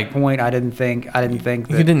to that point, I didn't think that you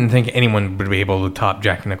didn't think anyone would be able to top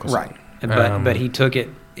Jack Nicholson, right? But he took it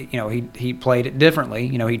he played it differently.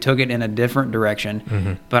 He took it in a different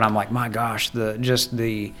direction. But I'm like, my gosh,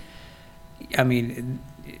 I mean,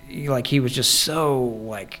 like he was just so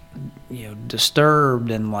like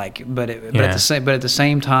disturbed and like, but at the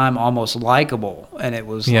same time almost likable, and it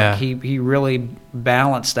was like he really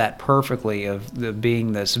balanced that perfectly of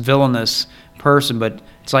being this villainous person, but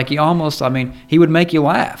it's like he would make you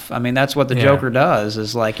laugh. I mean, that's what the Joker does,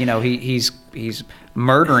 is like he's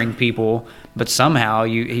murdering people, but somehow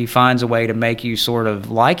he finds a way to make you sort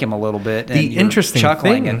of like him a little bit. And the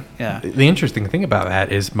interesting thing about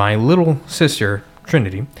that is my little sister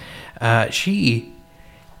Trinity, she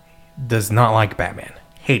does not like Batman,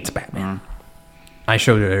 hates Batman. I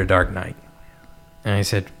showed her Dark Knight, and I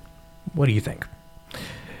said, "What do you think?"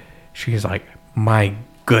 She's like, "My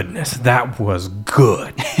goodness, that was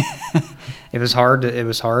good." It was hard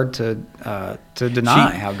to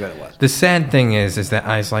deny how good it was. The sad thing is that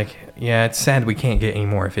I was like, yeah, it's sad we can't get any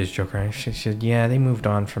more of his Joker. And she said, yeah, they moved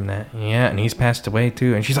on from that. Yeah, and he's passed away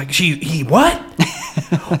too. And she's like, he what?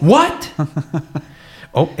 What?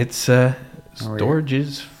 Oh, it's storage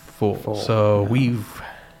is full. So we've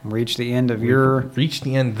reached the end of reached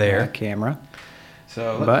the end there. Camera.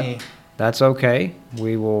 So that's okay.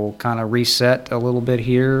 We will kind of reset a little bit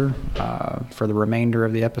here for the remainder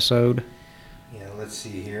of the episode. Yeah, let's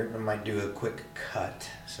see here. I might do a quick cut.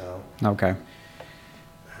 So okay.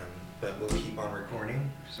 But we'll keep on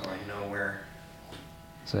recording, so I know where.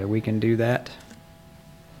 So we can do that.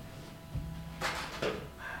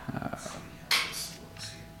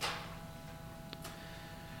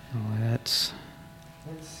 Let's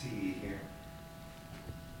see here.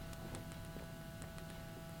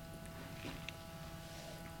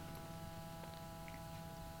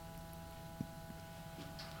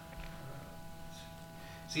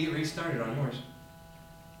 See, it restarted on yours.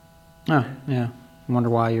 Oh, yeah. I wonder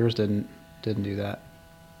why yours didn't do that.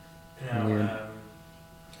 Now, weird.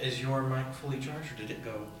 Is your mic fully charged, or did it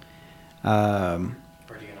go?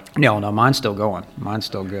 No, mine's still going. Mine's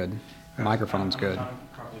still good. The microphone's good. I'm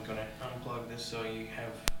probably going to unplug this so you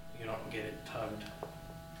don't get it tugged.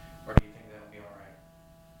 Or do you think that'll be all right?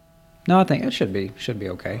 No, I think it should be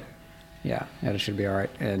okay. Yeah, it should be all right.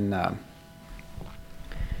 And oh,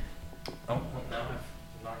 well, now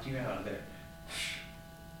I've knocked you out of there.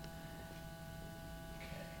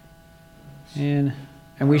 Okay.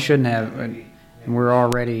 And we shouldn't have. And we're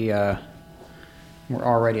already at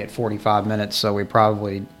 45 minutes, so we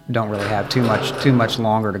probably don't really have too much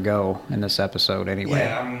longer to go in this episode anyway.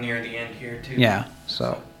 Yeah, I'm near the end here too. Yeah,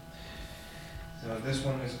 so this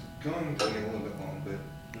one is going to be a little bit long, but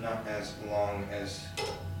not as long as.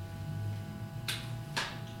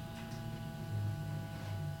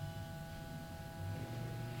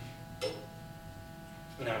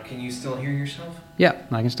 Now, can you still hear yourself? Yeah,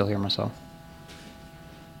 I can still hear myself.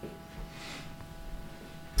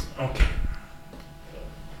 Okay.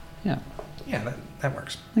 Yeah. Yeah, that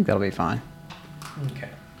works. I think that'll be fine. Okay.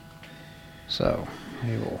 So,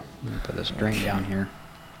 let me put this drink down here.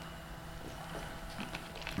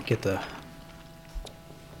 Get the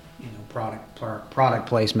product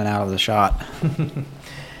placement out of the shot.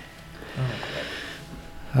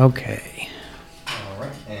 Okay. All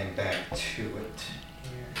right, and back to it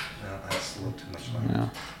here. No, that's a little too much longer. Yeah.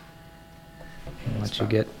 Let you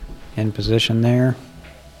get in position there.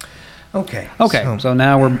 Okay. So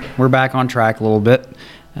now we're back on track a little bit.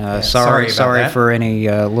 Sorry for any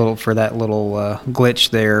little glitch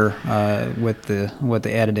there with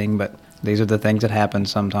the editing, but these are the things that happen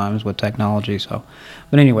sometimes with technology. So,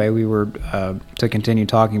 but anyway, we were to continue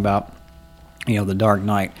talking about the Dark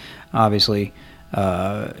Knight. Obviously,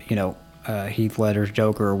 Heath Ledger's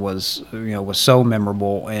Joker was so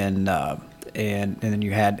memorable, and then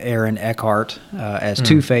you had Aaron Eckhart as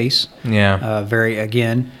Two-Face. Yeah.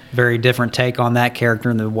 Very different take on that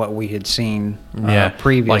character than what we had seen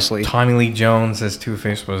previously. Like Tommy Lee Jones as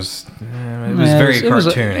Two-Face was very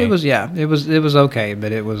cartoony. It was okay,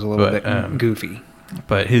 but it was a little bit goofy.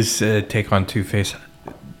 But his take on Two-Face,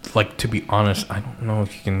 like, to be honest, I don't know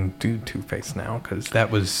if you can do Two-Face now, because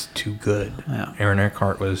that was too good. Yeah. Aaron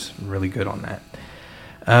Eckhart was really good on that.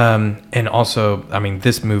 And also, I mean,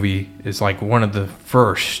 this movie is like one of the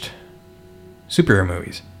first superhero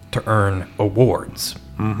movies to earn awards.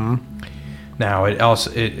 Mm-hmm. Now,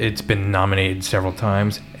 it's been nominated several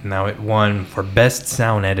times, and now it won for Best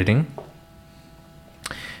Sound Editing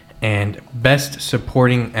and Best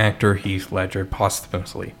Supporting Actor Heath Ledger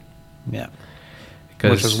posthumously. Yeah.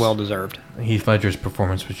 Which was well deserved. Heath Ledger's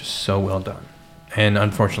performance was just so well done. And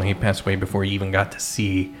unfortunately, he passed away before he even got to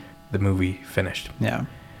see the movie finished. Yeah.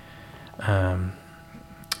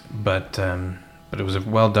 but it was a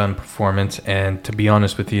well done performance. And to be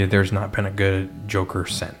honest with you, there's not been a good Joker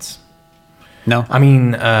since. No, I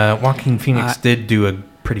mean, Joaquin Phoenix did do a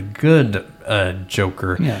pretty good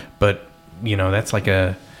Joker, but that's like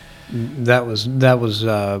that was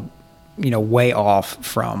way off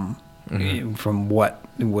from what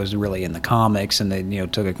was really in the comics, and they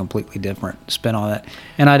took a completely different spin on it.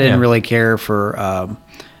 And I didn't really care for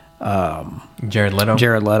Jared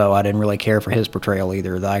Leto. I didn't really care for his portrayal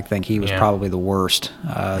either. I think he was probably the worst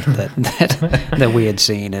that we had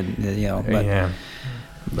seen, and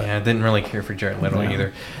But, I didn't really care for Jared Leto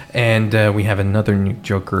either. And we have another new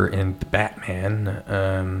Joker in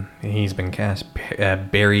Batman. He's been cast,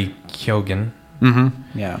 Barry Keoghan.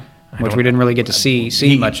 Mm-hmm. Yeah. Which we didn't really get to see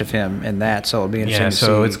much of him in that, so it'll be interesting to see.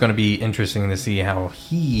 So it's going to be interesting to see how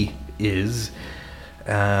he is.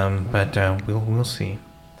 But we'll see.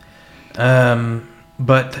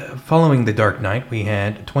 But following The Dark Knight, we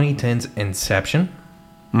had 2010's Inception.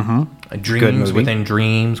 Mm-hmm. Dreams within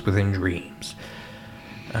dreams within dreams.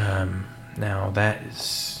 Now that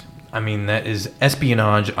is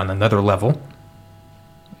espionage on another level.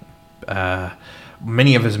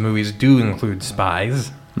 Many of his movies do include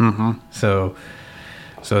spies. Mm-hmm. So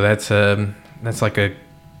that's like a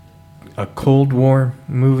Cold War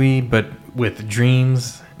movie, but with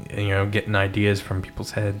dreams. Getting ideas from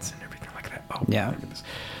people's heads and everything like that. Oh yeah,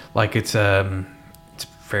 like it's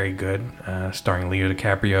very good. Starring Leo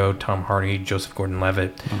DiCaprio, Tom Hardy, Joseph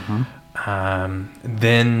Gordon-Levitt. Mm-hmm.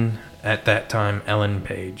 Then at that time, Ellen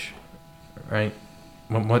Page, right?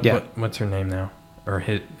 What's her name now, or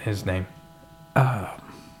his name?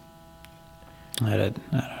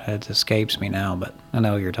 It escapes me now, but I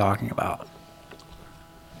know what you're talking about.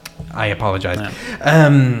 I apologize. Yeah.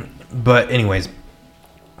 But anyways,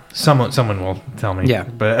 someone will tell me. Yeah,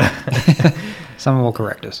 but someone will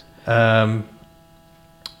correct us. But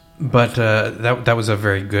that was a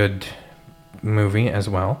very good movie as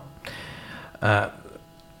well.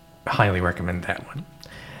 Highly recommend that one.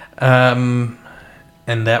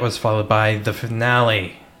 And that was followed by the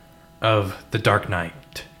finale of The Dark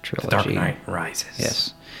Knight trilogy. The Dark Knight Rises.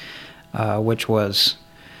 Yes. Which was,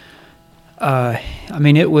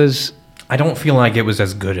 it was... I don't feel like it was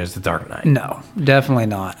as good as The Dark Knight. No, definitely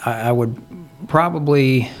not. I would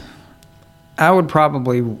probably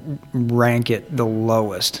rank it the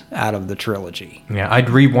lowest out of the trilogy. Yeah, I'd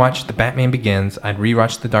rewatch The Batman Begins. I'd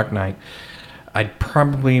rewatch The Dark Knight. I'd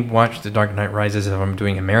probably watch The Dark Knight Rises if I'm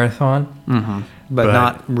doing a marathon. Mm-hmm. But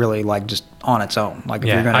not really like just on its own. Like if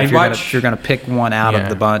you're gonna pick one out of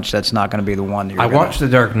the bunch, that's not gonna be the one. I watched The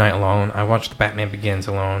Dark Knight alone. I watched The Batman Begins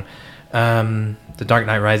alone. The Dark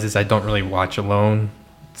Knight Rises, I don't really watch alone.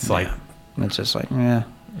 It's just like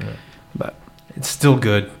but it's still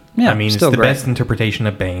good. Yeah, it's the best interpretation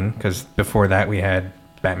of Bane, because before that we had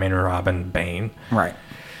Batman and Robin Bane. Right.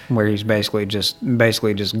 Where he's basically just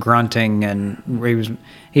grunting, and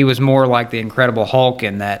he was more like the Incredible Hulk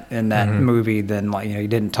in that movie than he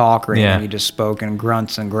didn't talk or anything. Yeah. He just spoke in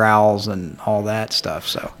grunts and growls and all that stuff.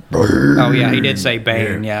 So he did say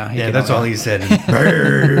Bane. Yeah, that's all he said.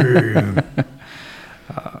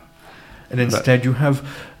 And instead you have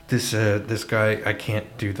this guy. I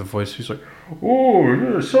can't do the voice. He's like, oh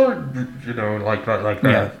yeah, sorry, like that.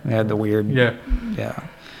 Yeah, he had the weird. Yeah.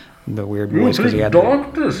 The weird voice because he had.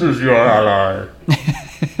 Darkness is your ally.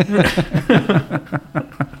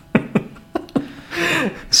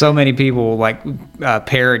 So many people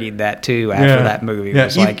parodied that too after that movie.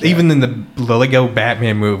 Yeah, even in the Lego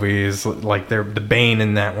Batman movies, like the Bane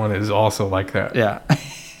in that one is also like that. Yeah.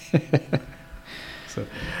 So,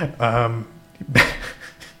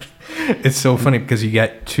 it's so funny because you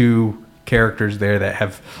got two characters there that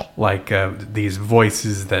have these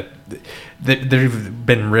voices that there have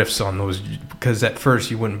been riffs on those, because at first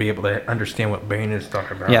you wouldn't be able to understand what Bane is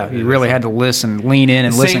talking about. Yeah, you really had to lean in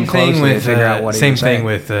and listen closely to figure out what he was saying. Same thing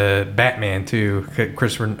with Batman too.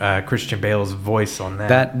 Christian Bale's voice on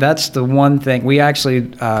that. That's the one thing we talked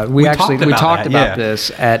about this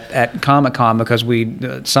at Comic-Con, because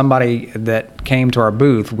somebody that came to our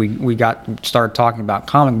booth, we started talking about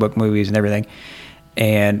comic book movies and everything.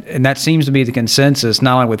 And that seems to be the consensus,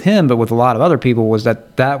 not only with him, but with a lot of other people, was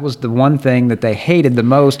that was the one thing that they hated the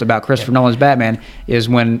most about Christopher Nolan's Batman, is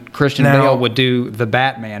when Christian Bale would do the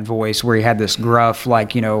Batman voice, where he had this gruff, Now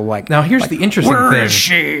here's the interesting thing. Where is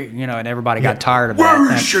she? And everybody got tired of that.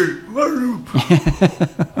 Where is she?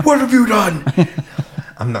 What have you done?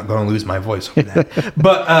 I'm not going to lose my voice over that.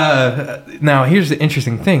 But now here's the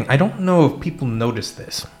interesting thing. I don't know if people notice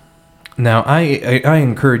this. Now, I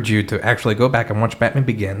encourage you to actually go back and watch Batman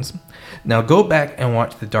Begins. Now, go back and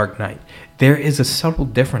watch The Dark Knight. There is a subtle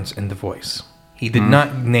difference in the voice. He did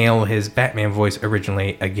not nail his Batman voice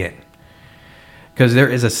originally again. Because there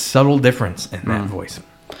is a subtle difference in that voice.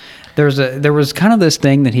 There was kind of this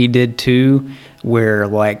thing that he did too, where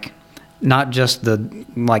like not just the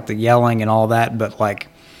yelling and all that, but like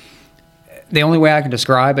the only way I can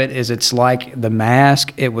describe it is it's like The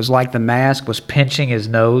Mask. It was like The Mask was pinching his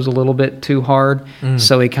nose a little bit too hard,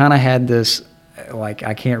 so he kind of had this like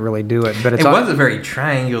I can't really do it, but it was a very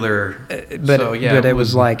triangular. But it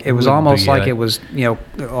was like it was almost like it was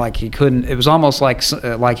like he couldn't. It was almost like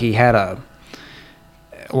he had a.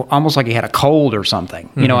 Almost like he had a cold or something.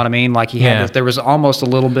 You know what I mean? Like he had there was almost a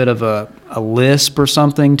little bit of a lisp or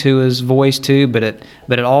something to his voice too, but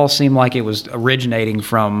it all seemed like it was originating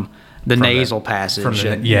from the nasal passage.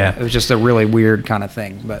 It was just a really weird kind of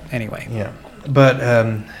thing. But anyway. Yeah. But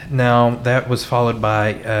now that was followed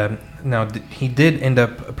by now he did end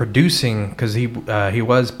up producing because he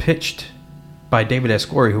was pitched by David S.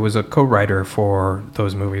 Gory, who was a co-writer for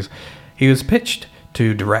those movies. He was pitched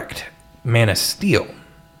to direct Man of Steel.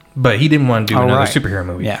 But he didn't want to do another superhero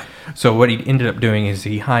movie. Yeah. So what he ended up doing is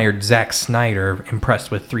he hired Zack Snyder,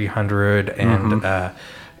 impressed with 300 and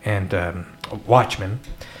Watchmen.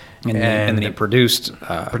 And then he produced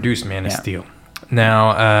Man of Steel. Now,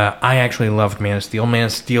 I actually loved Man of Steel. Man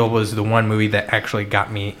of Steel was the one movie that actually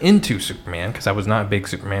got me into Superman because I was not a big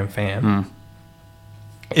Superman fan.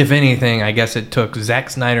 If anything, I guess it took Zack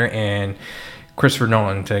Snyder and Christopher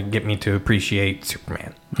Nolan to get me to appreciate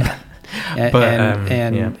Superman. Yeah.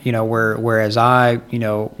 Whereas I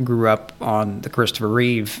grew up on the Christopher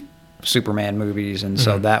Reeve Superman movies, and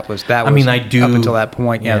so that was I mean, I do up until that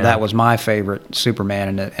point. That was my favorite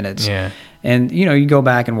Superman, and it's and you go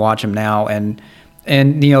back and watch them now, and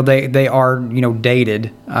they are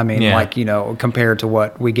dated. I mean, compared to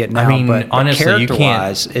what we get now. I mean, but honestly,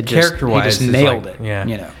 character-wise, he just nailed it.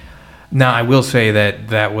 Now, I will say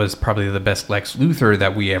that was probably the best Lex Luthor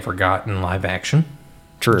that we ever got in live action.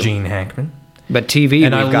 True. Gene Hackman. But TV,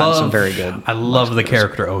 we've gotten some very good. I love the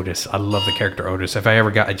character Otis. If I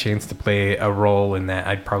ever got a chance to play a role in that,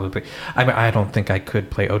 I'd probably play. I don't think I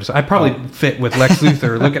could play Otis. I'd probably fit with Lex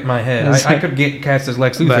Luthor. Look at my head. I could get cast as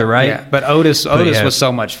Lex Luthor, right? Yeah. But Otis was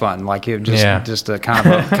so much fun. Like it just a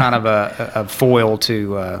kind of a foil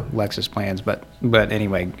to Lex's plans. But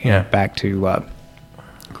anyway, back to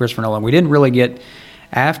Christopher Nolan. We didn't really get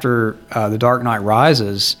after The Dark Knight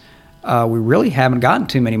Rises. We really haven't gotten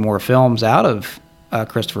too many more films out of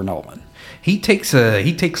Christopher Nolan. He takes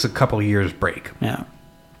a couple of years break. Yeah.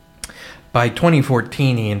 By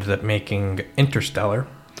 2014, he ended up making Interstellar.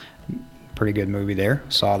 Pretty good movie there.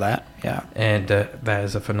 Saw that. Yeah. And that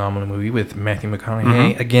is a phenomenal movie with Matthew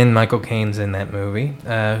McConaughey. Again, Michael Caine's in that movie.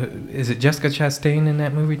 Is it Jessica Chastain in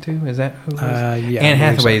that movie too? Is that who it is? Yeah. Anne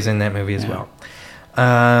Hathaway's in that movie as well.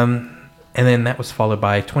 And then that was followed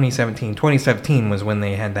by 2017. 2017 was when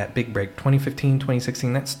they had that big break. 2015,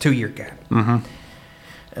 2016, that's a 2-year gap.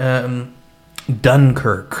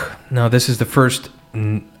 Dunkirk. Now, this is the first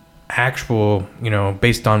actual,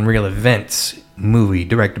 based on real events movie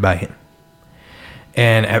directed by him.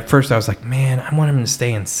 And at first I was like, man, I want him to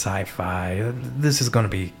stay in sci-fi. This is going to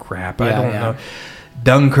be crap. I don't know.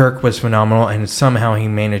 Dunkirk was phenomenal, and somehow he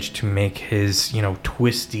managed to make his,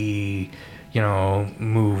 twisty,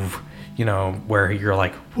 move, where you're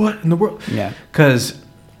like, what in the world? Yeah. Because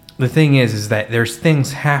the thing is that there's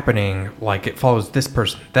things happening, like it follows this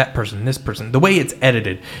person, that person, this person. The way it's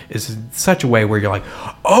edited is in such a way where you're like,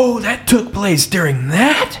 oh, that took place during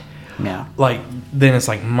that? Yeah. Like, then it's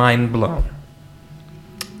like mind blown.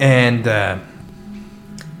 And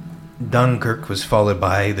Dunkirk was followed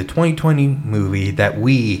by the 2020 movie that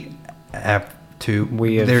we have to...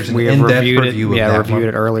 We have reviewed review it. Of that reviewed one.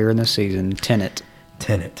 it earlier in the season, Tenet.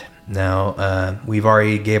 Now, we've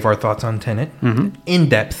already gave our thoughts on Tenet in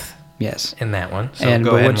depth. Yes, in that one. So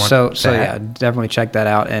go ahead and watch that. So yeah, definitely check that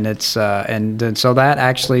out. And it's and so that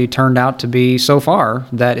actually turned out to be, so far,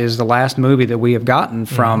 that is the last movie that we have gotten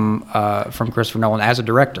from Christopher Nolan as a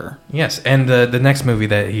director. Yes, and the next movie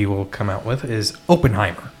that he will come out with is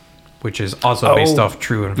Oppenheimer, which is also based off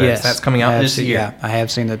true events. Yes, that's coming out this year. Yeah, I have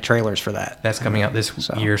seen the trailers for that. That's coming out this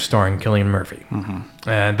year, starring Cillian Murphy.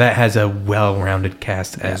 That has a well-rounded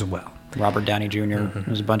cast as well. Robert Downey Jr.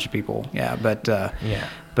 There's a bunch of people. Yeah, but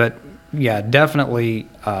definitely.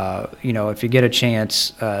 If you get a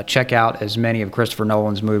chance, check out as many of Christopher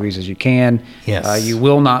Nolan's movies as you can. Yes, you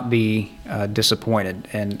will not be disappointed.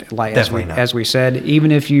 And like as we said,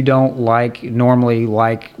 even if you don't normally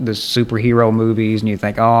like the superhero movies, and you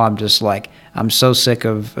think, oh, I'm so sick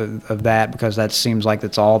of that because that seems like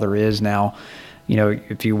that's all there is now.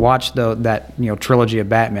 if you watch that trilogy of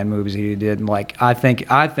Batman movies he did, like I think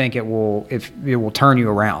it will turn you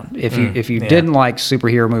around. If you didn't like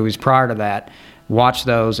superhero movies prior to that, watch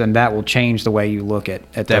those, and that will change the way you look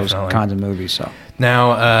at those kinds of movies. So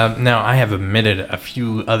now I have omitted a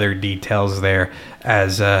few other details there,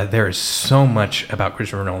 as there is so much about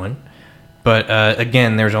Christopher Nolan. But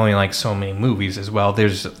again, there's only like so many movies as well.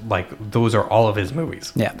 There's like those are all of his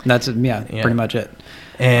movies. Yeah, that's pretty much it.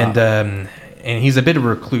 And he's a bit of a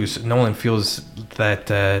recluse. Nolan feels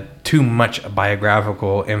that too much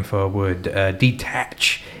biographical info would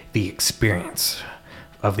detach the experience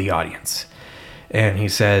of the audience. And he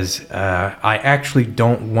says, I actually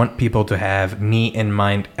don't want people to have me in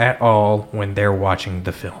mind at all when they're watching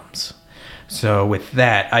the films. So with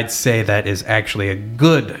that, I'd say that is actually a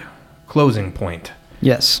good closing point.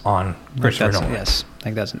 Yes. On Christopher Nolan. Yes. I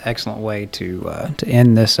think that's an excellent way to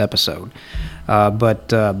end this episode. But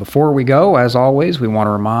before we go, as always, we want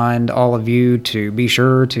to remind all of you to be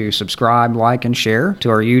sure to subscribe, like, and share to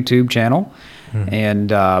our YouTube channel. And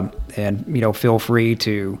feel free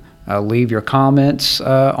to leave your comments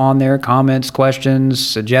on there, comments, questions,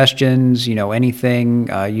 suggestions, anything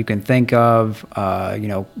you can think of,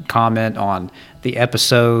 comment on the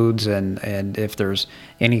episodes, and if there's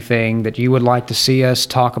anything that you would like to see us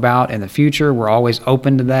talk about in the future, we're always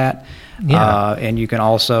open to that. Yeah. And you can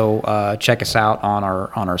also check us out on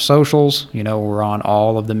our socials. We're on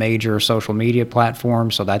all of the major social media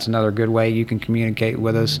platforms, so that's another good way you can communicate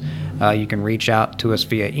with us. You can reach out to us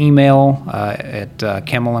via email at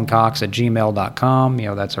kimmelandcox@gmail.com.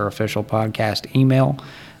 That's our official podcast email.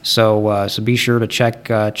 So be sure to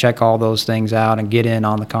check all those things out and get in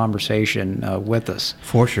on the conversation with us.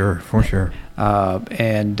 For sure.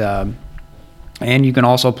 And you can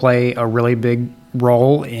also play a really big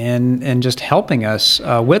role in just helping us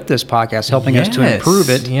with this podcast, helping us to improve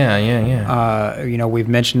it. Yeah. We've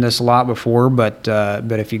mentioned this a lot before, but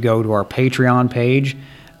if you go to our Patreon page,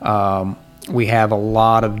 we have a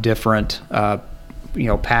lot of different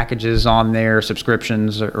packages on there,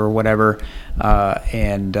 subscriptions or whatever,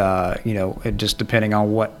 it just depending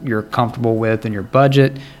on what you're comfortable with and your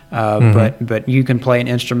budget. But you can play an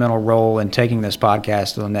instrumental role in taking this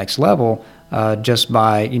podcast to the next level just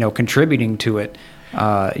by contributing to it.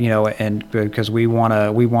 And because we want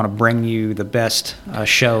to bring you the best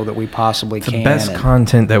show that we possibly can. The best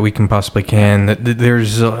content that we can possibly can.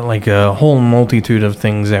 There's like a whole multitude of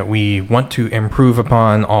things that we want to improve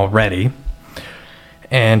upon already.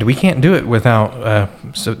 And we can't do it without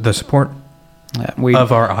the support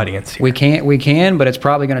of our audience here. We can, but it's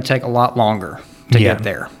probably going to take a lot longer to get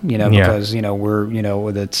there, because,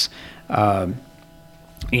 we're, that's, the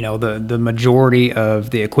majority of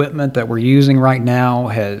the equipment that we're using right now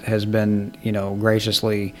has been,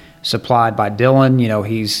 graciously supplied by Dylan.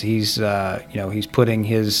 He's putting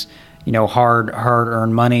his,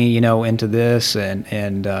 hard-earned money, into this,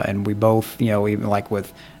 and we both, even like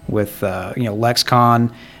with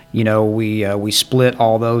LexCon, we split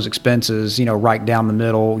all those expenses, right down the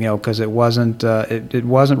middle, because it wasn't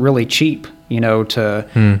really cheap,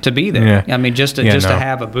 to be there. Yeah. I mean, just to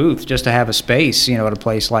have a booth, just to have a space, at a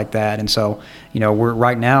place like that. And so, we're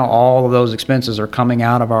right now, all of those expenses are coming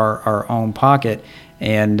out of our own pocket.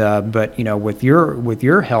 And, but, with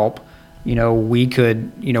your help, we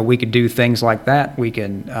could do things like that. We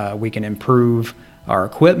can improve our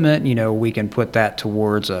equipment. We can put that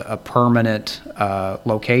towards a permanent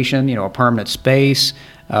location, a permanent space,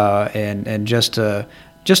 and just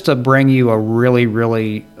to bring you a really,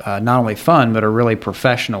 really not only fun but a really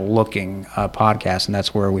professional looking podcast, and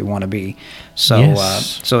that's where we want to be. So,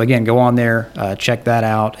 so again, go on there, check that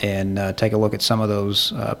out, and take a look at some of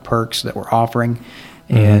those perks that we're offering.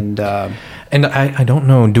 And I don't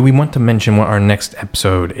know, do we want to mention what our next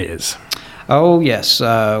episode is? Oh, yes.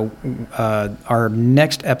 Our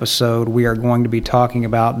next episode, we are going to be talking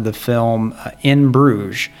about the film In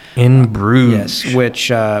Bruges. In Bruges. Yes,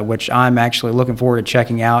 which I'm actually looking forward to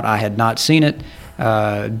checking out. I had not seen it.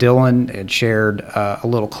 Dylan had shared a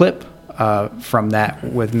little clip from that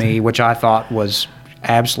with me, which I thought was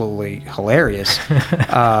absolutely hilarious.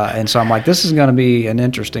 And so I'm like, this is going to be an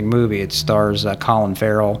interesting movie. It stars Colin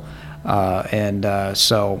Farrell.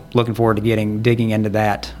 So looking forward to digging into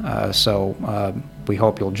that. So we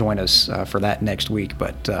hope you'll join us for that next week.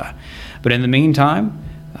 But in the meantime,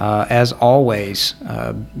 as always,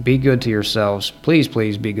 be good to yourselves. Please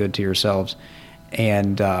be good to yourselves.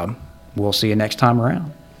 And we'll see you next time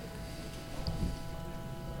around.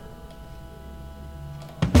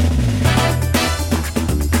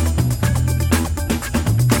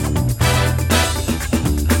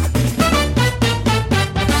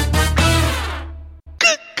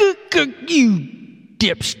 You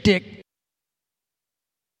dipstick.